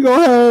 Like we go,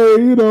 hey,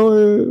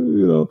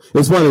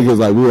 It's funny because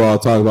like we were all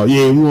talking about,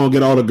 we want to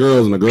get all the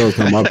girls, and the girls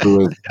come up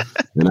to us,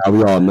 and now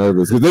we all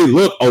nervous because they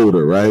look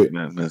older, right?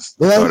 Man, like,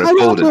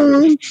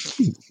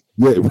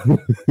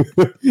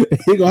 yeah.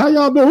 He go, how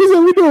y'all doing? We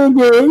said we doing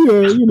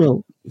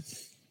good,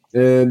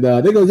 And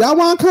they go, y'all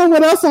want to come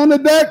with us on the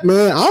deck,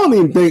 man? I don't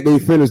even think they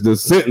finished the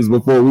sentence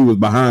before we was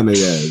behind their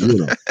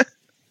ass,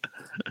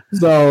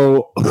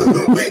 So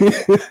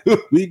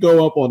we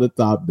go up on the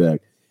top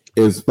deck.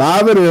 It's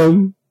 5 of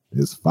them.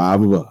 It's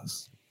 5 of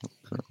us.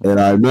 And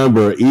I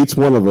remember each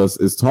one of us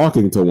is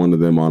talking to one of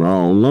them on our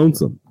own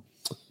lonesome.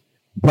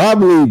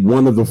 Probably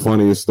one of the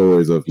funniest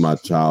stories of my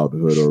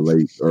childhood or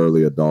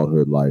early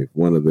adulthood life.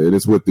 And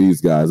it's with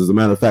these guys. As a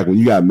matter of fact, when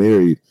you got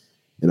married,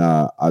 and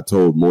I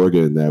told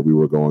Morgan that we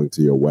were going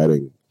to your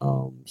wedding,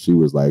 she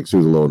was a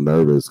little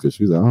nervous because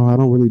she was like, oh, I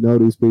don't really know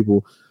these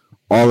people.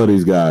 All of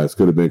these guys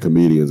could have been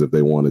comedians if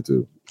they wanted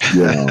to,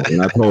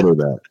 And I told her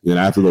that. And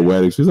after the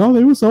wedding, she was, oh,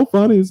 they were so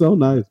funny and so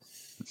nice.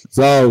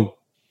 So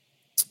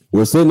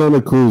we're sitting on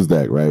the cruise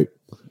deck, right?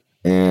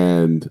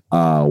 And each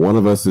one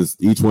of us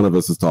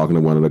is talking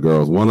to one of the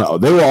girls.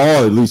 They were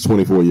all at least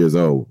 24 years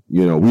old.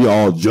 We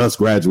all just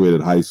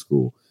graduated high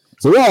school.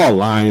 So we're all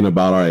lying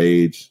about our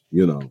age,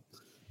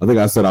 I think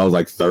I said I was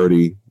like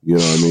 30, you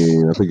know what I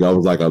mean? I think I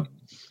was like a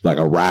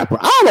rapper.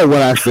 I don't know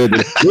what I said.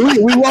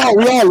 we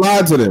all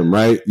lied to them,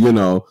 right?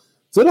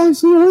 So they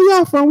said, where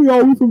y'all from? We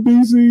from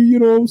DC, you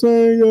know what I'm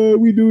saying?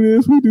 We do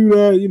this, we do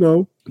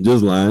that,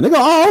 just lying. They go,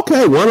 oh,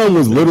 okay. One of them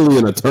was literally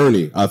an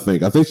attorney, I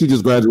think. I think she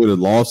just graduated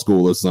law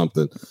school or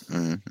something,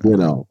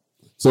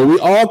 So we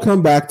all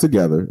come back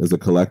together as a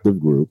collective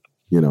group,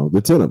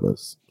 the 10 of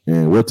us.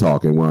 And we're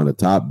talking, we're on the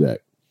top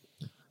deck.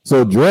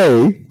 So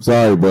Dre,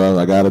 sorry, bro,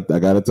 I gotta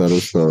tell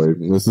this story.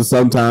 This is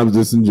sometimes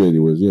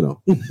disingenuous,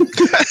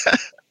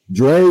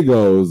 Dre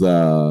goes,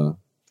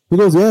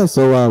 yeah,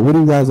 so what do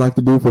you guys like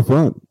to do for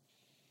fun?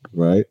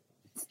 Right?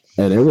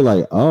 And they were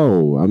like,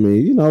 oh, I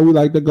mean, we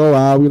like to go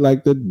out, we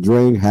like to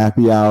drink,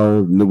 happy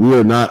hour. We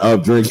are not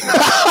up drinking.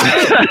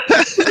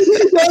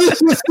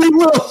 See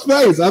Will's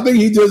face. I think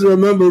he just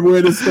remembered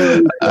where the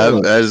story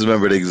was. I just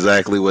remembered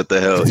exactly what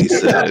the hell he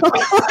said.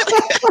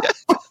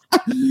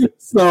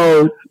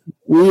 So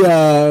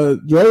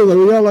Dre was like,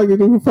 we all like to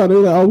do for fun. They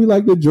were like, oh, we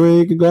like to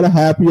drink and go to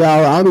happy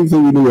hour. I don't even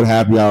think we knew what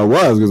happy hour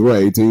was because we're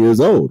 18 years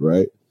old,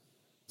 right?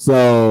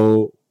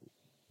 So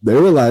they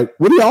were like,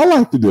 what do y'all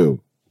like to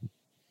do?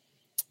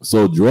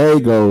 So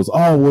Dre goes,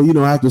 oh,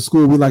 well, after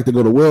school, we like to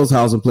go to Will's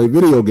house and play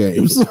video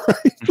games.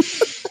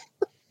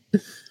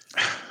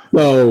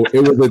 So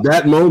it was at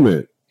that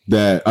moment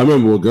that I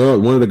remember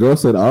one of the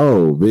girls said,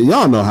 oh,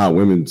 y'all know how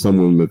some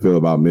women feel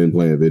about men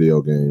playing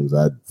video games.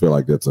 I feel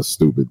like that's a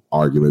stupid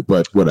argument,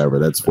 but whatever.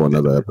 That's for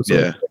another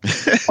episode.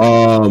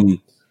 Yeah.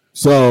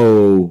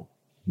 So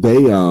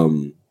they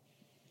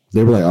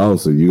they were like, "Oh,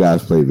 so you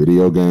guys play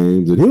video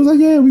games?" And he was like,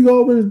 "Yeah, we go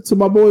over to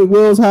my boy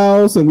Will's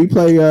house and we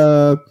play,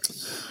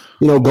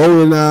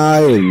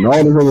 GoldenEye and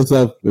all this other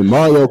stuff and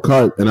Mario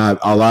Kart." And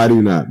I'll lie to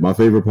you not, my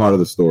favorite part of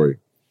the story.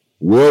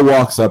 Will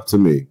walks up to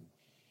me.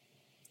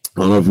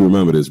 I don't know if you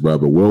remember this, bro,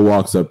 but Will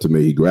walks up to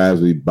me. He grabs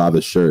me by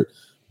the shirt,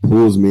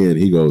 pulls me in.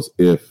 He goes,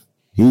 "If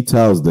he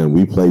tells them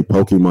we play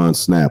Pokemon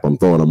Snap, I'm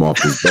throwing him off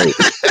his boat."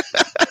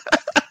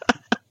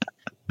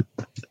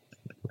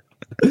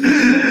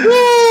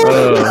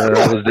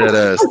 That was dead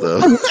ass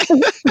though.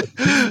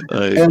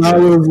 And I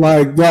was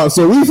like, no.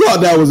 So we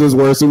thought that was as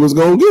worst it was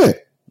gonna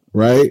get,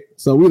 right?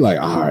 So we like,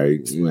 all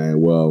right,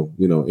 man. Well,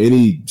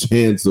 any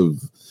chance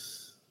of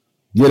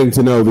getting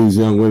to know these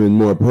young women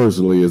more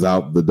personally is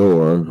out the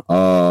door.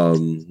 Or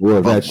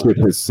that ship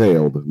has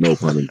sailed, no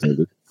pun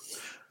intended.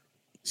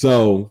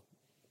 So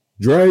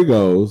Dre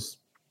goes,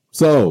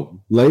 "So,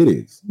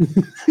 ladies,"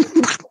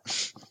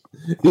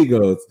 he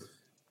goes,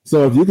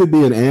 "So if you could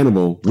be an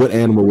animal, what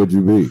animal would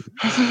you be?"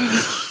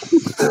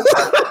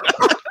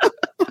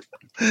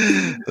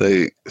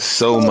 Like,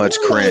 so much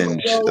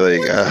cringe.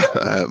 Like,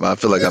 I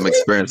feel like I'm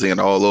experiencing it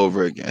all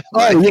over again.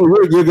 Like,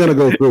 you're gonna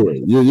go through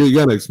it. You're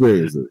gonna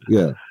experience it.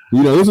 Yeah.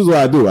 This is what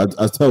I do.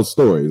 I tell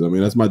stories. I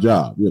mean, that's my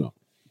job.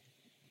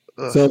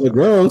 So the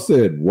girl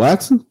said,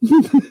 "What?"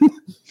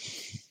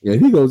 And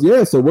he goes,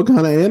 "Yeah. So what kind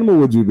of animal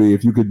would you be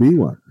if you could be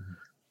one?"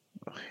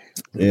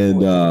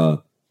 And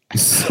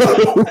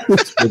so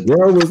the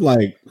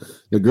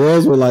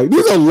girls were like,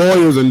 "These are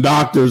lawyers and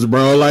doctors,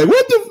 bro. Like,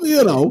 what the,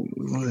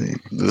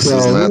 This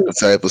is not the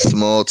type of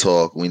small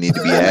talk we need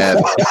to be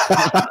having."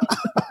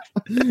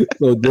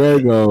 So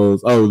Dre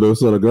goes, so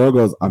the girl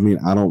goes, "I mean,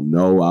 I don't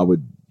know. I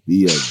would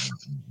be a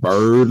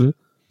bird."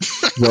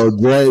 So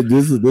Dre,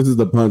 this is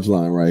the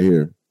punchline right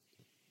here.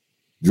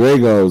 Dre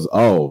goes,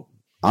 "Oh,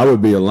 I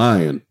would be a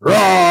lion."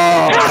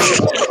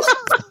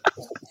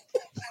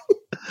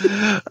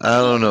 I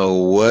don't know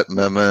what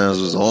my man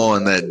was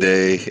on that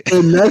day.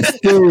 The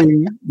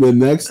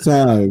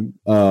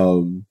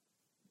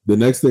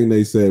next thing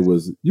they said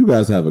was, "You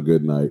guys have a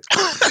good night."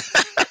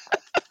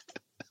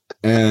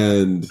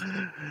 And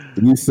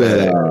we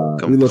said,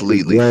 we looked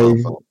at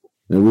Dre,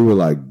 and we were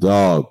like,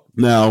 "Dog."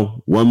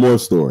 Now, one more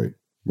story,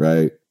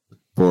 right?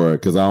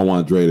 Because I don't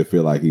want Dre to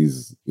feel like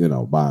he's,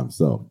 by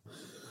himself.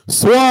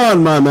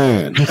 Swan, my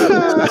man.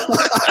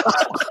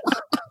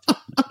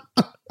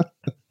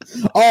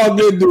 All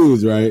good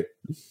dudes, right?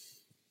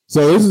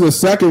 So this is the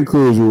second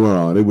cruise we were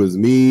on. It was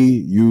me,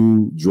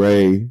 you,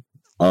 Dre,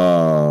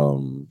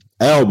 Elbow,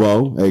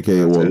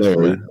 aka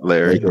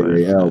Larry,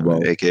 aka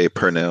Elbow, aka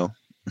Purnell,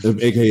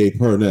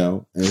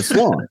 and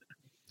Swan.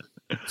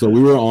 So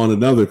we were on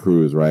another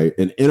cruise, right?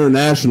 An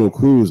international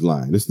cruise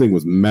line. This thing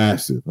was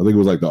massive. I think it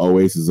was like the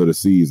Oasis of the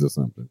Seas or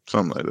something.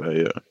 Something like that,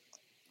 yeah.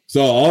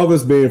 So all of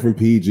us being from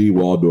PG,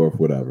 Waldorf,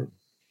 whatever.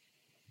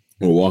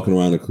 We're walking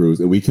around the cruise,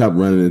 and we kept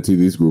running into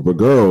these group of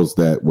girls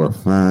that were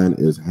fine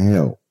as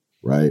hell,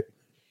 right?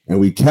 And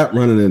we kept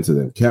running into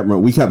them.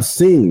 We kept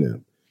seeing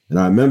them. And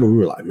I remember we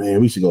were like,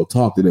 "Man, we should go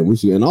talk to them.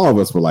 And all of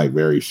us were like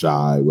very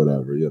shy,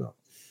 whatever,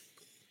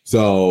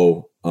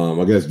 So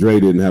I guess Dre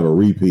didn't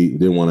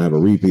want to have a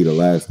repeat of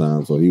last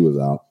time, so he was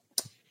out.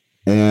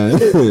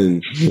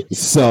 And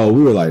so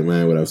we were like,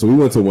 "Man, whatever." So we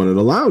went to one of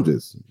the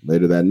lounges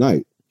later that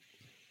night.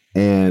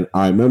 And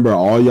I remember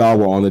all y'all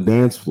were on the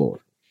dance floor,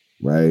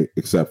 right?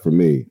 Except for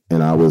me.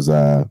 And I was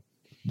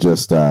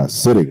just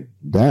sitting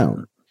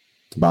down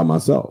by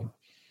myself.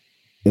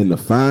 And the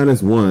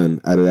finest one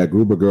out of that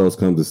group of girls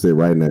comes to sit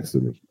right next to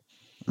me,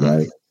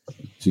 right?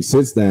 She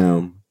sits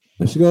down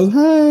and she goes,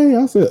 "Hey."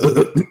 I said,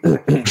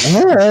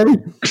 "Hey."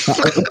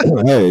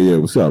 "Hey, yeah,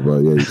 what's up, bro?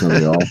 Yeah, you come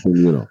here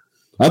often,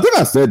 I think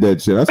I said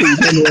that shit. I said, "You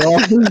come here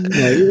often?" Like,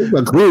 it's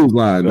a cruise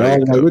line,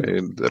 dog.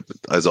 Like,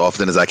 as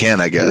often as I can,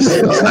 I guess.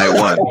 It's night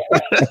one.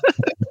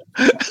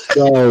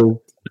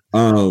 So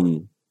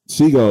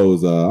she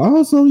goes,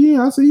 "Oh, so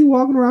yeah, I see you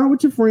walking around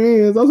with your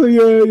friends." I said,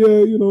 "Yeah,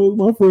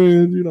 my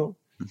friends,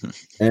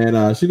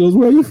 And she goes,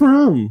 "Where you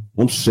from?"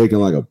 I'm shaking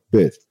like a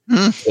bitch.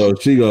 So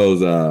she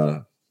goes,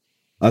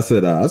 I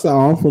said,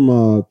 "I'm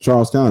from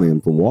Charles County.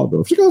 I'm from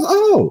Waldorf." She goes,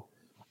 "Oh,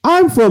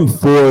 I'm from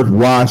Fort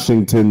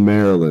Washington,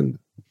 Maryland.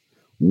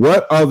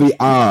 What are the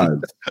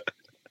odds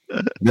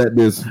that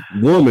this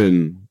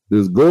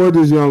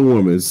gorgeous young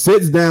woman,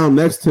 sits down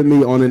next to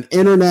me on an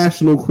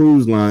international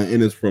cruise line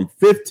and is from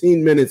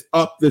 15 minutes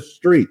up the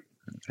street?"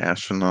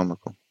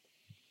 Astronomical.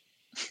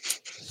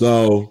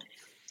 So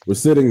we're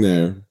sitting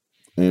there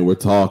and we're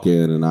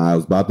talking, and I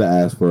was about to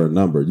ask for a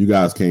number. You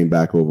guys came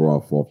back over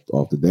off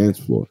the dance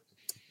floor.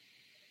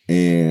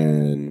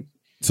 And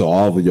so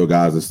all of your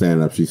guys are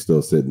standing up. She's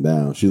still sitting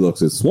down. She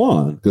looks at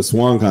Swan, because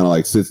Swan kind of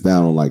like sits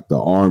down on like the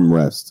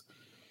armrest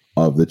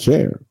of the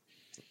chair.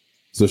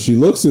 So she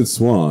looks at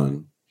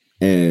Swan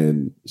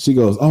and she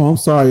goes, "Oh, I'm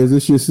sorry. Is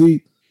this your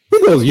seat?" He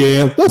goes,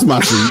 "Yeah, that's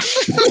my seat."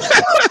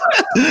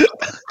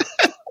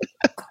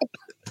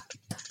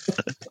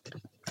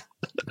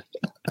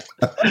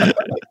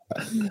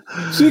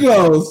 She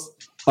goes,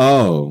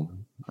 "Oh,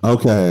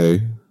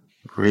 okay."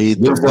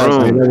 Read the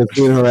room. I never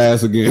seen her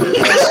ass again.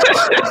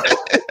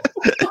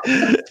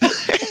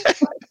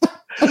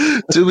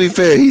 To be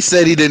fair, he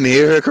said he didn't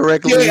hear her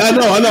correctly. Yeah, I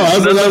know.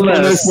 That was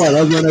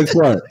my next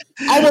part.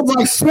 I was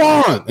like,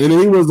 Swan. And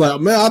he was like,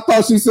 man, I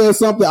thought she said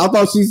something. I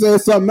thought she said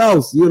something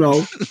else, you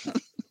know.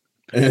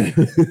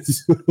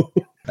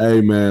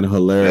 Hey, man,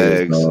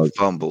 hilarious. Dog.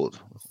 Fumbled.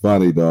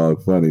 Funny,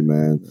 dog. Funny,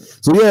 man.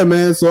 So, yeah,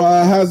 man. So,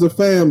 how's the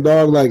fam,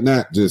 dog? Like,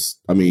 not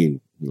just, I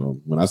mean, you know,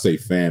 when I say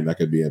fam, that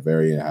could be a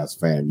variant. Has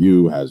fam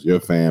you, has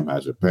your fam,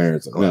 has your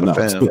parents. No.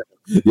 Fam.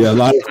 Yeah, a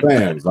lot of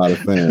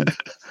fams.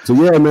 So,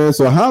 yeah, man.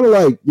 So, how do,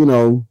 like, you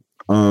know,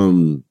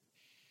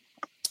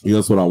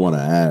 that's what I want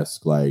to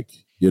ask. Like,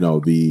 you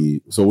know,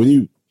 so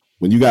when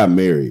you got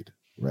married,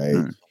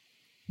 right,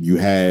 you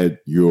had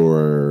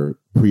your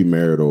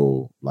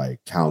premarital,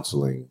 like,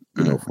 counseling,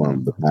 you know,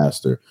 from the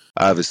pastor.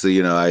 Obviously,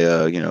 you know, I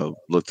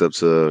looked up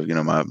to, you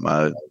know, my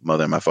mother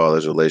and my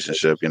father's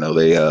relationship. You know,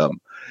 they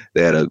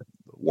had a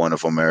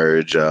wonderful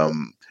marriage.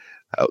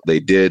 They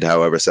did,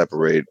 however,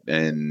 separate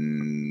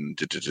in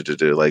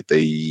like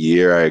the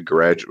year I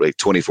graduated, like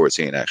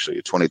 2014, actually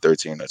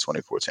 2013 or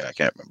 2014. I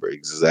can't remember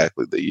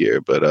exactly the year,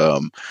 but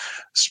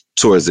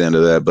towards the end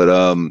of that. But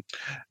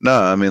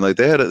no, I mean, like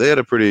they had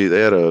a pretty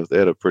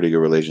good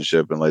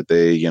relationship, and like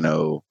they, you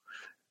know,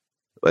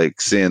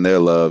 like seeing their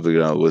love, you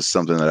know, was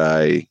something that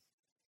I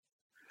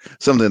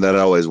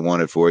always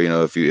wanted for, you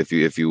know, if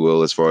you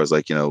will, as far as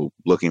like, you know,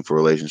 looking for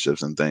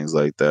relationships and things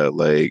like that.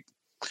 Like,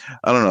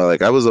 I don't know,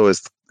 like I was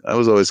always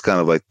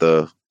kind of like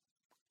the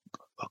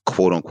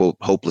quote unquote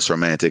hopeless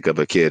romantic of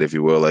a kid, if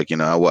you will. Like, you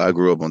know, I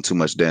grew up on too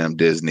much damn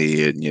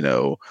Disney and, you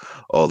know,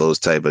 all those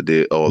type of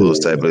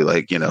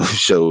like, you know,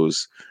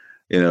 shows,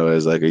 you know,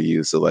 as like a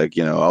youth. So like,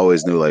 you know, I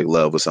always knew like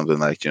love was something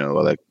like, you know,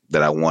 like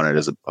that I wanted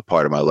as a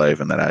part of my life,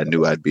 and that I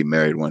knew I'd be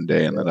married one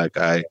day. And then like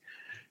I,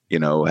 you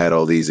know, had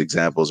all these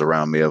examples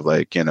around me of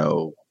like, you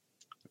know,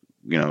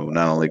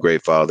 not only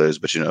great fathers,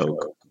 but, you know,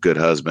 good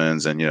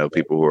husbands, and, you know,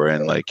 people who are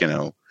in like, you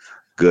know,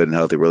 good and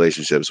healthy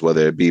relationships,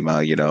 whether it be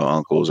my, you know,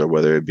 uncles, or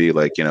whether it be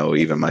like, you know,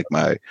 even like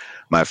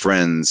my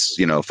friends,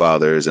 you know,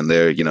 fathers and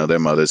their, you know, their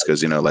mothers.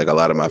 Cause, you know, like a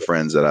lot of my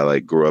friends that I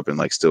like grew up and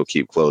like still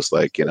keep close,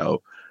 like, you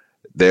know,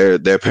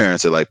 their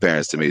parents are like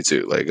parents to me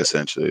too, like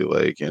essentially,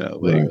 like, you know,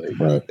 like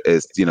right.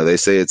 It's, you know, they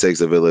say it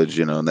takes a village,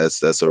 you know, and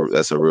that's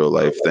a real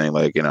life thing.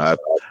 Like, you know,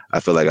 I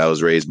feel like I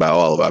was raised by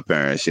all of our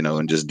parents, you know,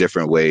 in just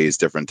different ways,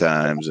 different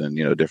times, and,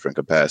 you know, different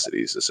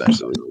capacities,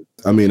 essentially.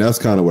 I mean, that's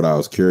kind of what I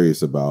was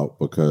curious about,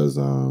 because,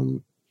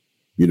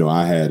 you know,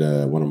 I had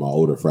one of my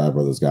older frat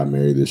brothers got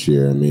married this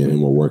year, and me and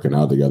him were working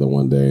out together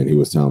one day, and he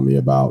was telling me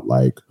about,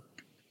 like,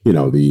 you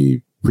know,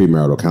 the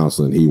premarital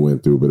counseling he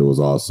went through, but it was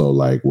also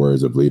like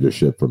words of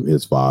leadership from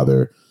his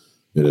father.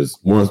 His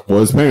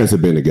parents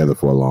had been together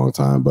for a long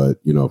time, but,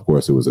 you know, of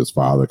course, it was his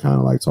father kind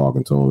of like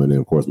talking to him. And then,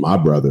 of course, my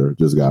brother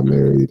just got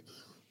married.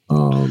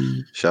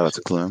 Shout out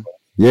to Clem.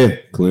 Yeah,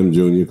 Clem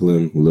Jr.,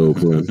 Lil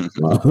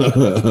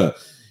Clem.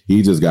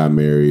 He just got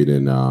married,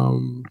 and,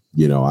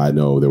 you know, I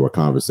know there were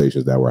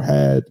conversations that were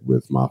had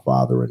with my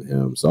father and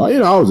him. So, you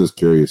know, I was just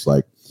curious,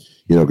 like,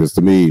 you know, because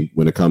to me,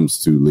 when it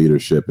comes to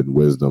leadership and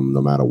wisdom,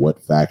 no matter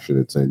what faction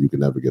it's in, you can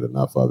never get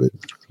enough of it.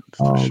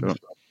 Sure.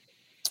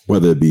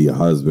 Whether it be a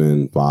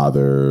husband,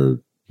 father,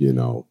 you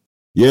know.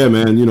 Yeah,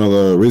 man, you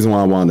know, the reason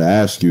why I wanted to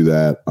ask you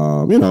that,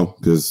 you know,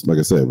 because like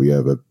I said, we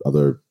have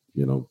other,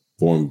 you know,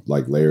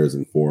 layers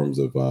and forms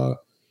of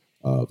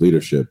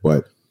leadership.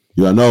 But,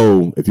 you know, I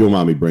know, if you don't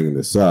mind me bringing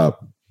this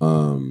up,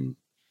 you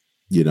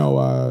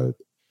know,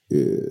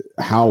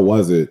 how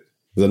was it?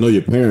 Because I know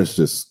your parents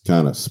just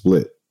kind of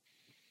split,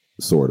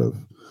 sort of.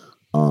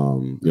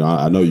 You know,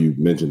 I know you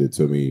mentioned it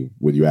to me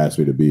when you asked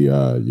me to be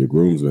your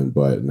groomsman,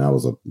 but that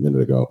was a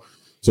minute ago.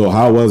 So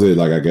how was it,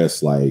 like, I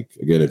guess, like,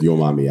 again, if you don't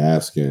mind me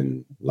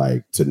asking,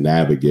 like, to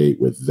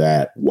navigate with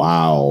that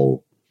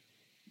while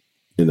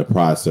in the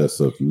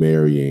process of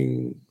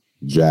marrying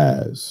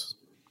Jazz?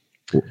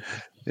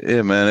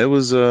 Yeah, man, it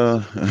was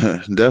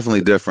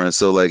definitely different.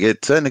 So, like,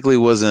 it technically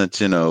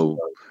wasn't, you know,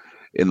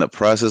 in the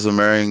process of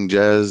marrying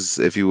Jazz,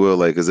 if you will,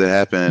 like, because it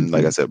happened,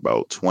 like I said,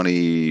 about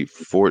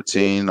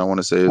 2014, I want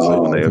to say, is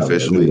like when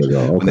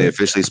they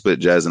officially split.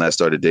 Jazz and I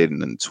started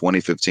dating in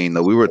 2015.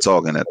 Though we were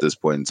talking at this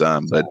point in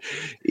time, but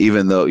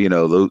even though, you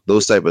know,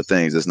 those type of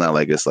things, it's not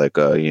like it's like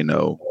you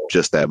know,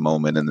 just that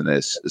moment and then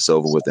it's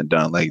over with and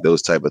done. Like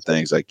those type of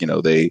things, like, you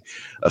know, they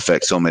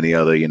affect so many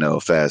other, you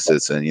know,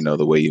 facets, and, you know,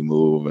 the way you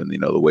move, and, you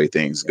know, the way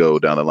things go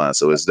down the line.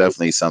 So it's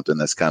definitely something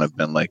that's kind of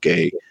been like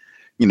a,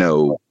 you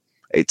know,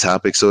 a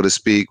topic, so to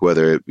speak,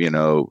 whether it, you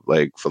know,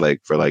 like for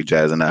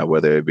Jazz and I,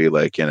 whether it be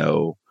like, you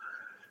know,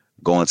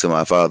 going to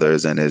my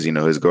father's and his, you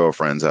know, his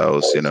girlfriend's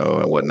house, you know,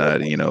 and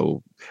whatnot, you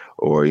know,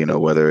 or, you know,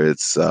 whether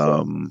it's,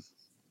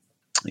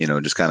 you know,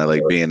 just kind of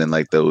like being in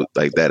like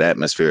that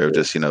atmosphere of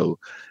just, you know,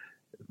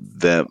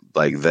 them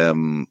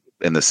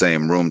in the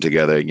same room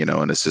together, you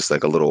know, and it's just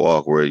like a little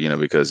awkward, you know,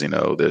 because, you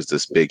know, there's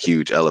this big,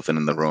 huge elephant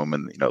in the room,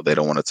 and, you know, they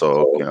don't want to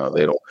talk, you know,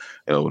 they don't,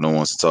 you know, no one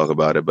wants to talk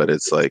about it, but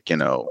it's like, you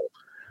know,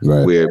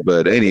 right. Weird.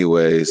 But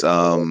anyways,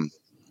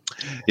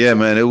 Yeah,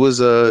 man, it was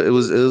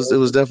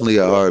definitely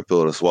a hard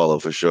pill to swallow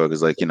for sure.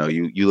 Because like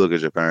you look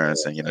at your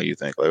parents and you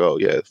think like, oh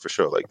yeah, for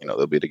sure, like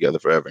they'll be together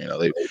forever.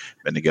 They've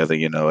been together.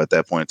 At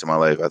that point to my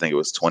life, I think it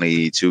was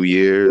 22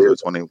 years or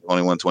 20,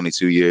 21,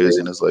 22 years,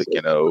 and it's like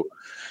yeah,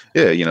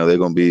 they're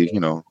gonna be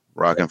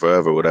rocking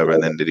forever, whatever.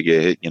 And then did he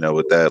get hit,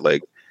 with that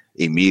like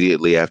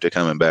immediately after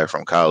coming back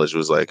from college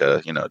was like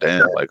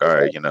damn, like all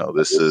right,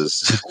 this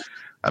is,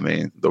 I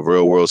mean, the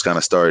real world's kind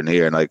of starting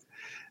here, and like.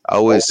 I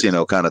always,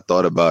 kind of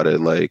thought about it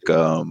like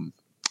damn,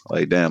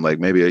 like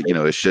maybe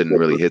it shouldn't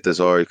really hit this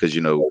hard because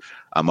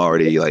I'm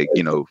already like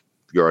you're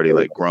already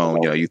like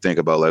grown. You think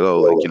about like oh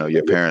like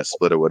your parents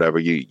split or whatever.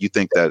 You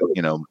think that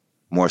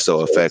more so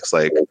affects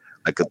like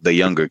the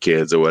younger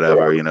kids or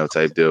whatever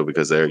type deal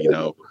because they're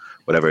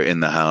whatever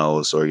in the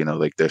house or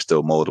like they're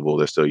still moldable,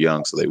 they're still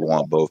young, so they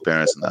want both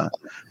parents in the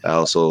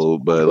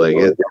household. But like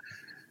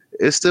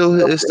it still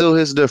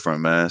hits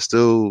different, man.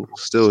 Still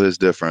hits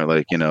different.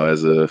 Like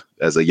as a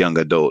young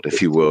adult,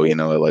 if you will,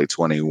 at like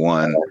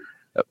 21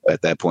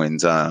 at that point in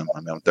time.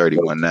 I mean, I'm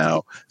 31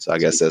 now, so I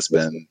guess that's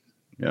been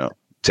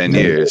 10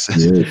 years.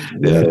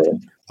 Yeah.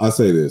 I'll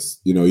say this,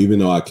 even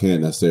though I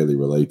can't necessarily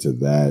relate to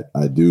that,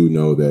 I do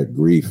know that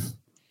grief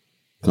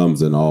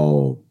comes in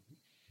all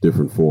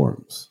different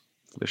forms.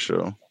 For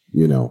sure.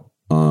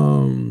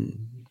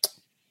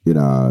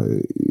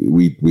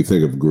 We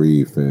think of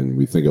grief and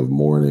we think of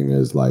mourning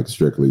as like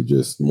strictly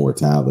just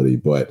mortality,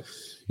 but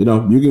you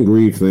can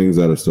grieve things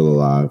that are still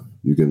alive.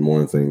 You can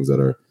mourn things that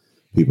are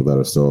people that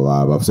are still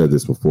alive. I've said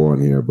this before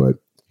in here, but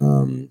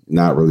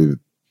not really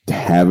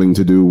having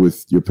to do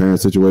with your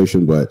parents'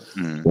 situation, but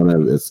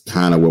it's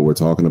kind of what we're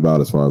talking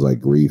about as far as like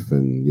grief,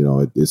 and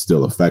it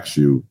still affects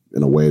you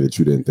in a way that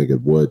you didn't think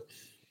it would.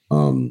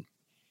 One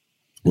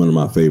of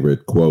my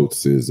favorite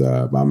quotes is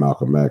by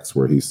Malcolm X,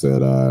 where he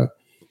said,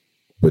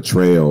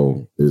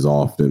 betrayal is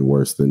often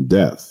worse than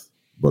death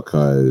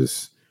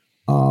because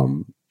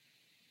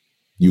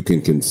you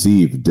can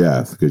conceive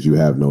death because you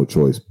have no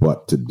choice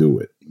but to do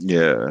it.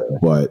 Yeah.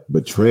 But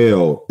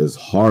betrayal is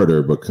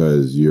harder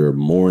because you're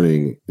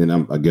mourning. And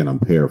I'm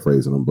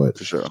paraphrasing him, but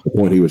for sure. The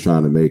point he was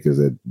trying to make is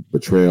that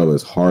betrayal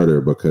is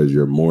harder because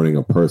you're mourning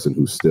a person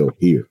who's still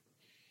here.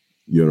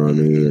 You know what I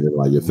mean? And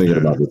like you're thinking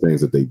about the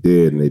things that they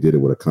did, and they did it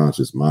with a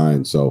conscious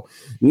mind. So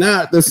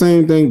not the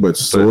same thing, but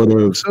sort of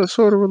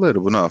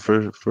relatable. No,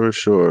 for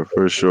sure.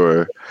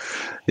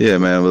 Yeah,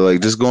 man. But like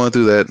just going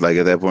through that, like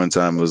at that point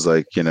in time, was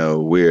like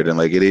weird, and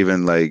like it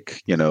even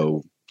like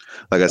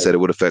like I said, it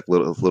would affect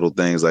little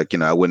things. Like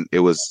I wouldn't. It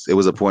was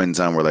a point in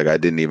time where like I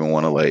didn't even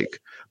want to like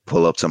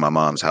pull up to my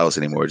mom's house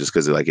anymore, just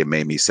because it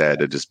made me sad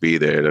to just be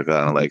there to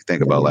kind of like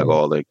think about like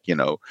all like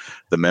the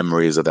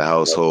memories of the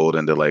household,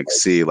 and to like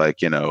see like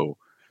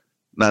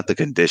not the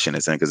condition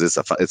it's in, because it's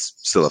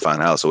still a fine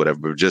house or whatever,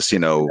 but just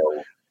the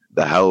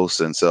house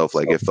itself,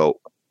 like it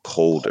felt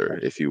colder,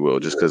 if you will,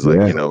 just because like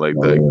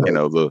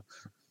the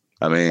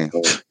I mean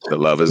the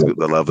love is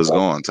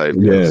gone type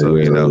deal. So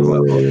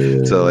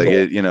so like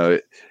it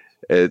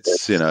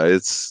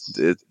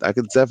I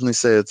could definitely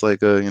say it's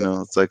like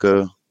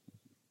a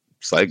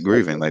slight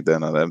grieving like that.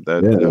 No,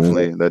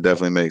 that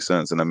definitely makes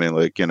sense. And I mean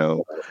like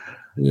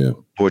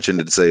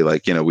fortunate to say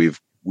like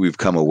we've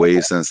come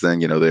away since then.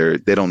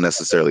 They don't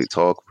necessarily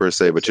talk per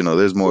se, but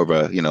there's more of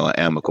a an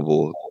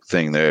amicable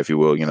thing there, if you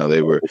will.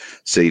 They were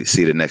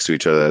seated next to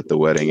each other at the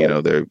wedding. They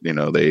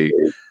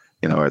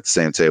are at the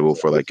same table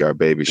for like our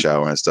baby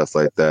shower and stuff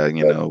like that.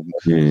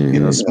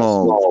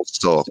 Small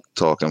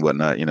talk and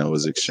whatnot.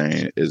 Is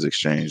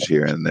exchanged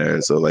here and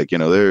there. So like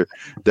they're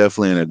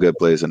definitely in a good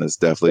place, and it's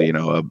definitely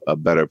a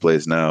better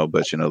place now.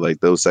 But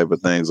like those type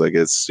of things, like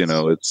it's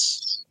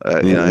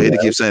I hate to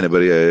keep saying it, but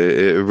yeah,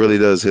 it really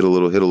does hit a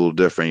little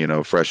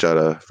different. Fresh out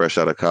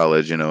of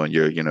college, and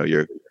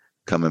you're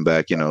coming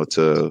back,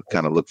 to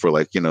kind of look for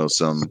like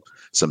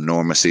some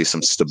normalcy,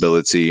 some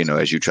stability,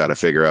 as you try to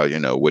figure out,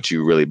 what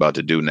you really about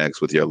to do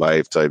next with your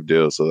life type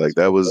deal. So like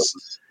it was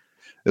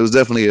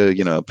definitely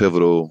a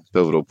pivotal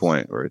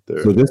point right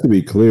there. So just to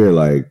be clear,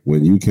 like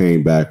when you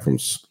came back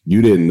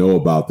you didn't know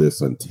about this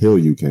until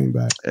you came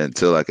back.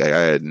 Until like I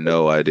had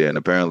no idea, and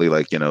apparently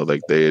like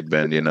like they had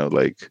been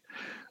like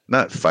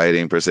not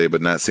fighting per se,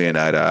 but not seeing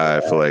eye to eye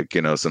for like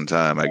some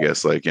time, I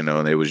guess, like and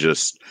it was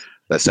just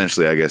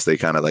essentially, I guess they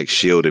kind of like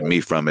shielded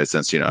me from it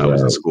since I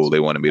was in school. They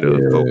wanted me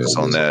to focus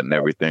on that and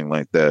everything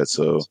like that.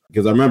 So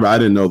because I remember I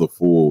didn't know the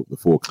full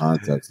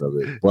context of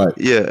it, but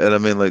yeah, and I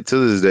mean like to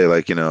this day,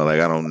 like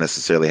like I don't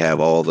necessarily have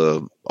all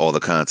the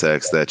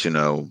context that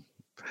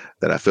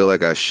that I feel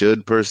like I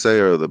should per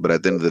se, but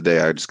at the end of the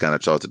day, I just kind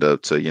of chalked it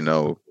up to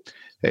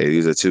hey,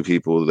 these are two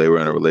people, they were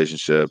in a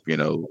relationship,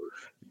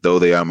 though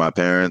they are my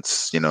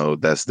parents,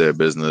 that's their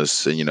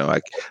business, and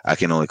I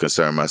can only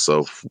concern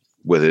myself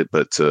with it,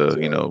 but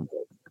to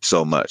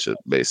so much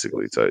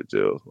basically type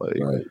deal. Like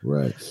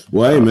right.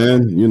 Well, hey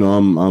man,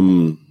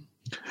 I'm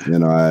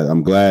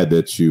glad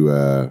that you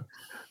I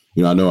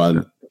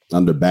know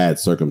under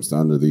these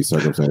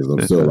circumstances,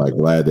 I'm still like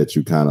glad that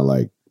you kind of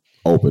like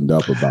opened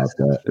up about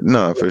that.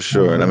 No, for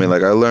sure. And I mean,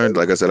 like I learned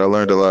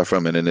a lot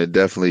from it, and it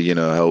definitely,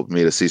 helped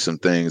me to see some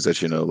things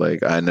that,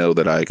 like I know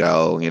that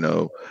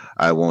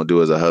I won't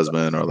do as a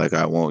husband, or like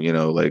I won't,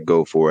 like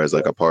go for as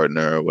like a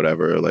partner or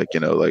whatever, like,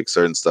 like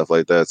certain stuff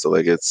like that. So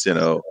like it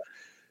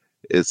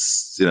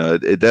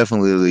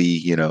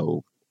definitely,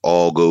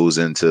 all goes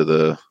into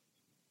the,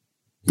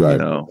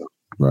 right.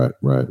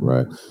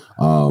 Right.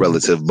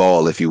 Relative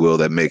ball, if you will,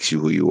 that makes you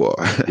who you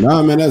are.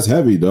 Nah, man, that's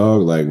heavy,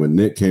 dog. Like when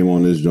Nick came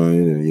on this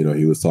joint and,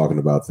 he was talking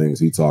about things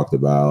he talked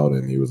about,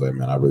 and he was like,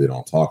 man, I really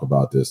don't talk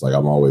about this. Like,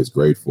 I'm always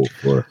grateful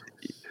for,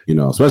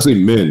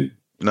 especially men.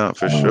 No,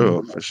 for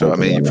sure. I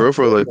mean, for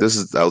like, this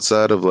is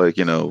outside of like,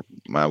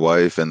 my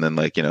wife, and then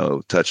like,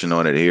 touching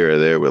on it here or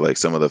there with like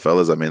some of the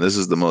fellas. I mean, this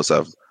is the most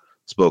I've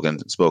spoken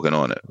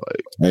on it.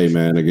 Like, hey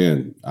man,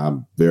 again,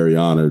 I'm very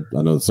honored.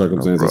 I know the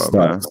circumstances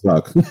stuck.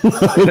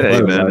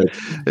 Hey man, like,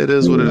 it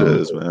is what it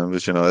is, man.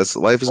 But that's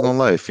life is gonna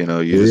life. You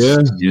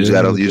just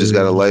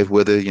gotta life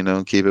with it.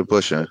 Keep it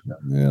pushing.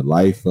 Yeah,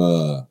 life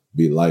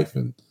be life,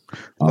 and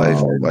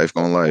life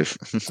gonna life.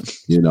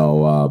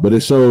 But it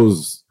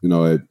shows.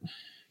 And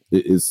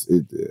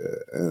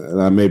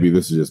maybe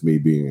this is just me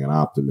being an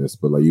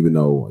optimist, but like even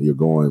though your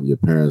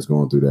parents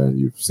going through that, and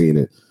you've seen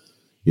it.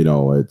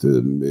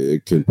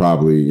 It can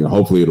probably,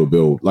 hopefully it'll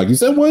build, like you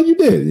said, well, you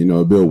did,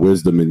 build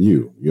wisdom in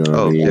you. You know what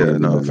I mean? Yeah,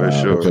 no, for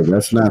sure. Because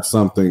that's not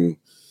something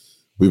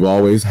we've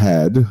always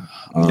had.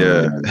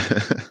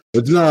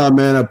 But no,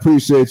 man, I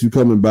appreciate you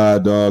coming by,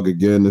 dog.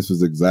 Again, this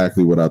is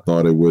exactly what I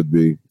thought it would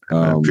be.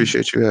 I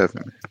appreciate you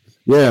having me.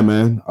 Yeah,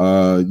 man.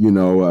 A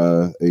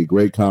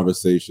great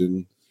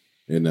conversation.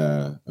 And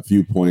a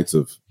few points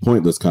of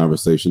pointless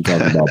conversation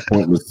talking about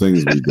pointless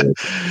things we did.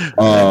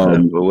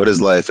 But what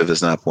is life if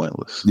it's not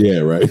pointless?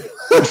 Yeah, right.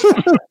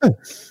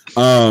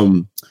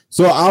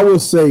 So I will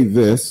say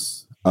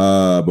this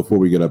before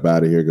we get up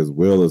out of here, because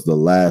Will is the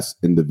last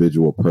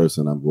individual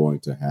person I'm going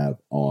to have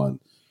on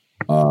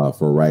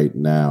for right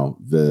now.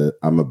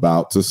 I'm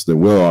about to.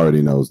 Will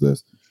already knows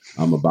this.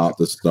 I'm about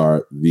to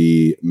start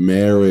the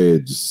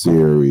marriage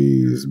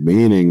series,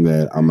 meaning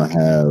that I'm gonna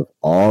have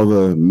all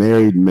the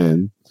married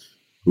men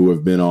who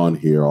have been on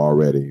here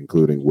already,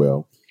 including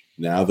Will.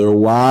 Now their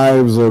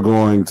wives are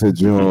going to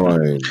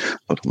join.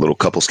 A little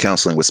couples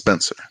counseling with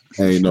Spencer.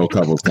 Ain't no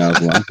couples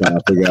counseling. I'm trying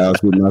to figure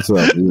out with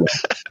myself.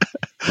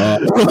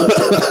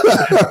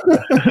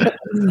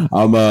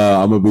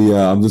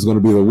 I'm just gonna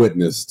be the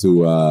witness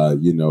to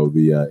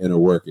the inner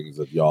workings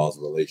of y'all's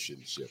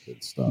relationship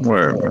and stuff.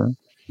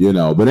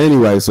 But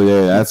anyway, so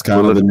yeah, that's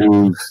kind of the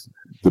news.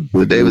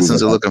 The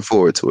Davidsons are looking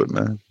forward to it,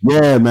 man.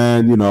 Yeah,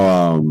 man.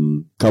 A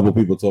couple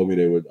people told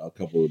me a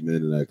couple of men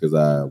in that, because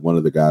one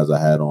of the guys I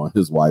had on,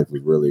 his wife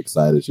was really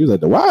excited. She was like,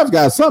 the wives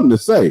got something to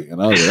say.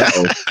 And I was like,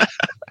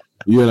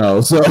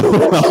 so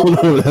I don't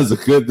know if that's a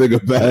good thing or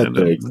bad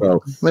thing.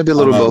 So maybe a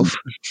little both.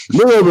 A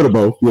little bit of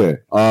both, yeah.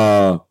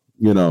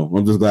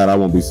 I'm just glad I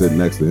won't be sitting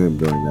next to him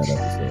during that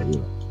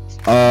episode.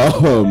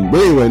 But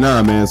anyway,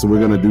 man. So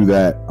we're gonna do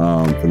that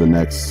for the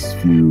next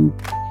few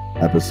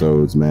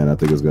episodes, man. I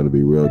think it's going to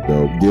be real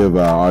dope. Give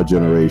our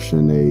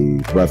generation a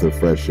breath of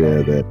fresh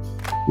air that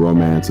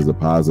romance is a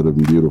positive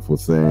and beautiful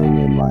thing,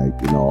 and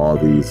all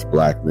these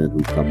black men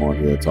who come on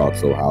here talk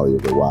so highly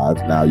of their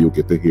wives, now you'll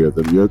get to hear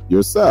them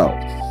yourself.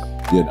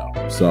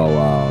 So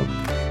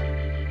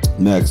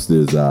next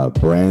is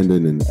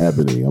Brandon and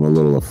Ebony. I'm a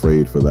little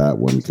afraid for that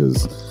one,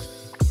 because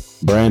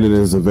Brandon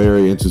is a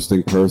very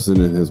interesting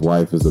person, and his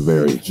wife is a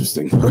very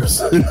interesting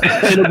person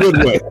in a good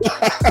way.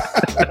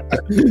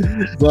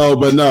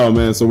 But no,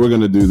 man. So we're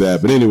gonna do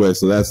that. But anyway,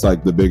 so that's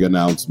like the big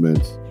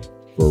announcement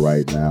for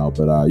right now.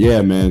 But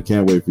yeah, man,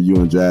 can't wait for you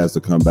and Jazz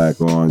to come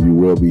back on. You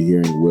will be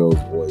hearing Will's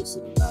voice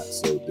in the not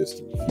so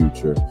distant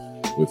future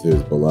with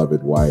his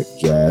beloved wife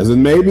Jazz,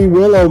 and maybe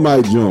Willow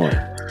might join.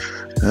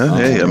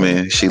 Hey, I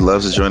mean, she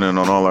loves joining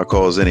on all our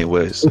calls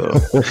anyway. So.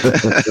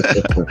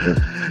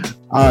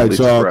 All right,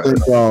 y'all.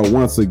 Thank y'all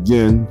once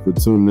again for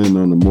tuning in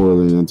on the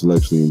Morally and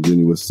Intellectually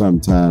Ingenuous,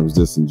 Sometimes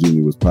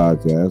Disingenuous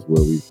podcast,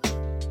 where we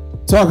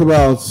talk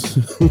about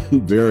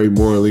very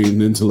morally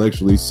and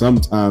intellectually,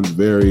 sometimes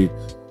very,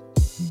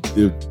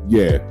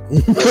 yeah.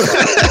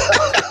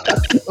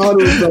 That's about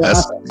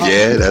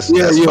right. That's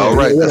about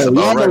right.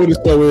 Y'all know what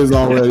the show is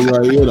already,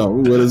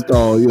 what it's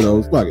called,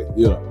 fuck it,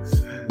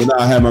 But now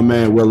I have my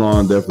man Will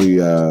on, definitely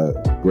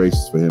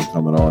gracious for him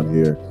coming on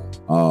here.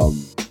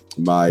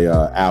 My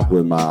apple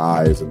in my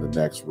eye is in the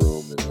next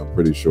room, and I'm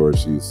pretty sure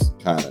she's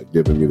kind of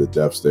giving me the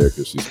death stare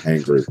because she's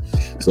hangry.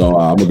 So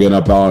I'm gonna get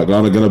up on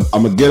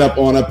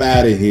up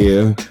out of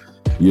here.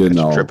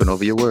 Tripping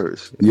over your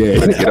words.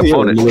 Yeah,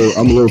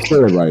 I'm a little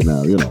scared right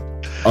now.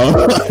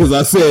 Because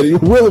I said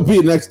it will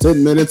be next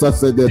 10 minutes. I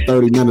said that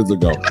 30 minutes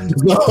ago.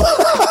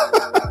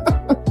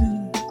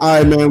 All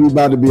right, man, we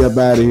about to be up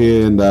out of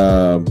here, and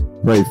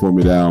pray for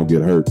me that I don't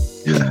get hurt.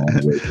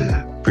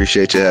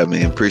 Appreciate you having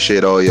me.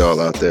 Appreciate all y'all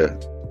out there.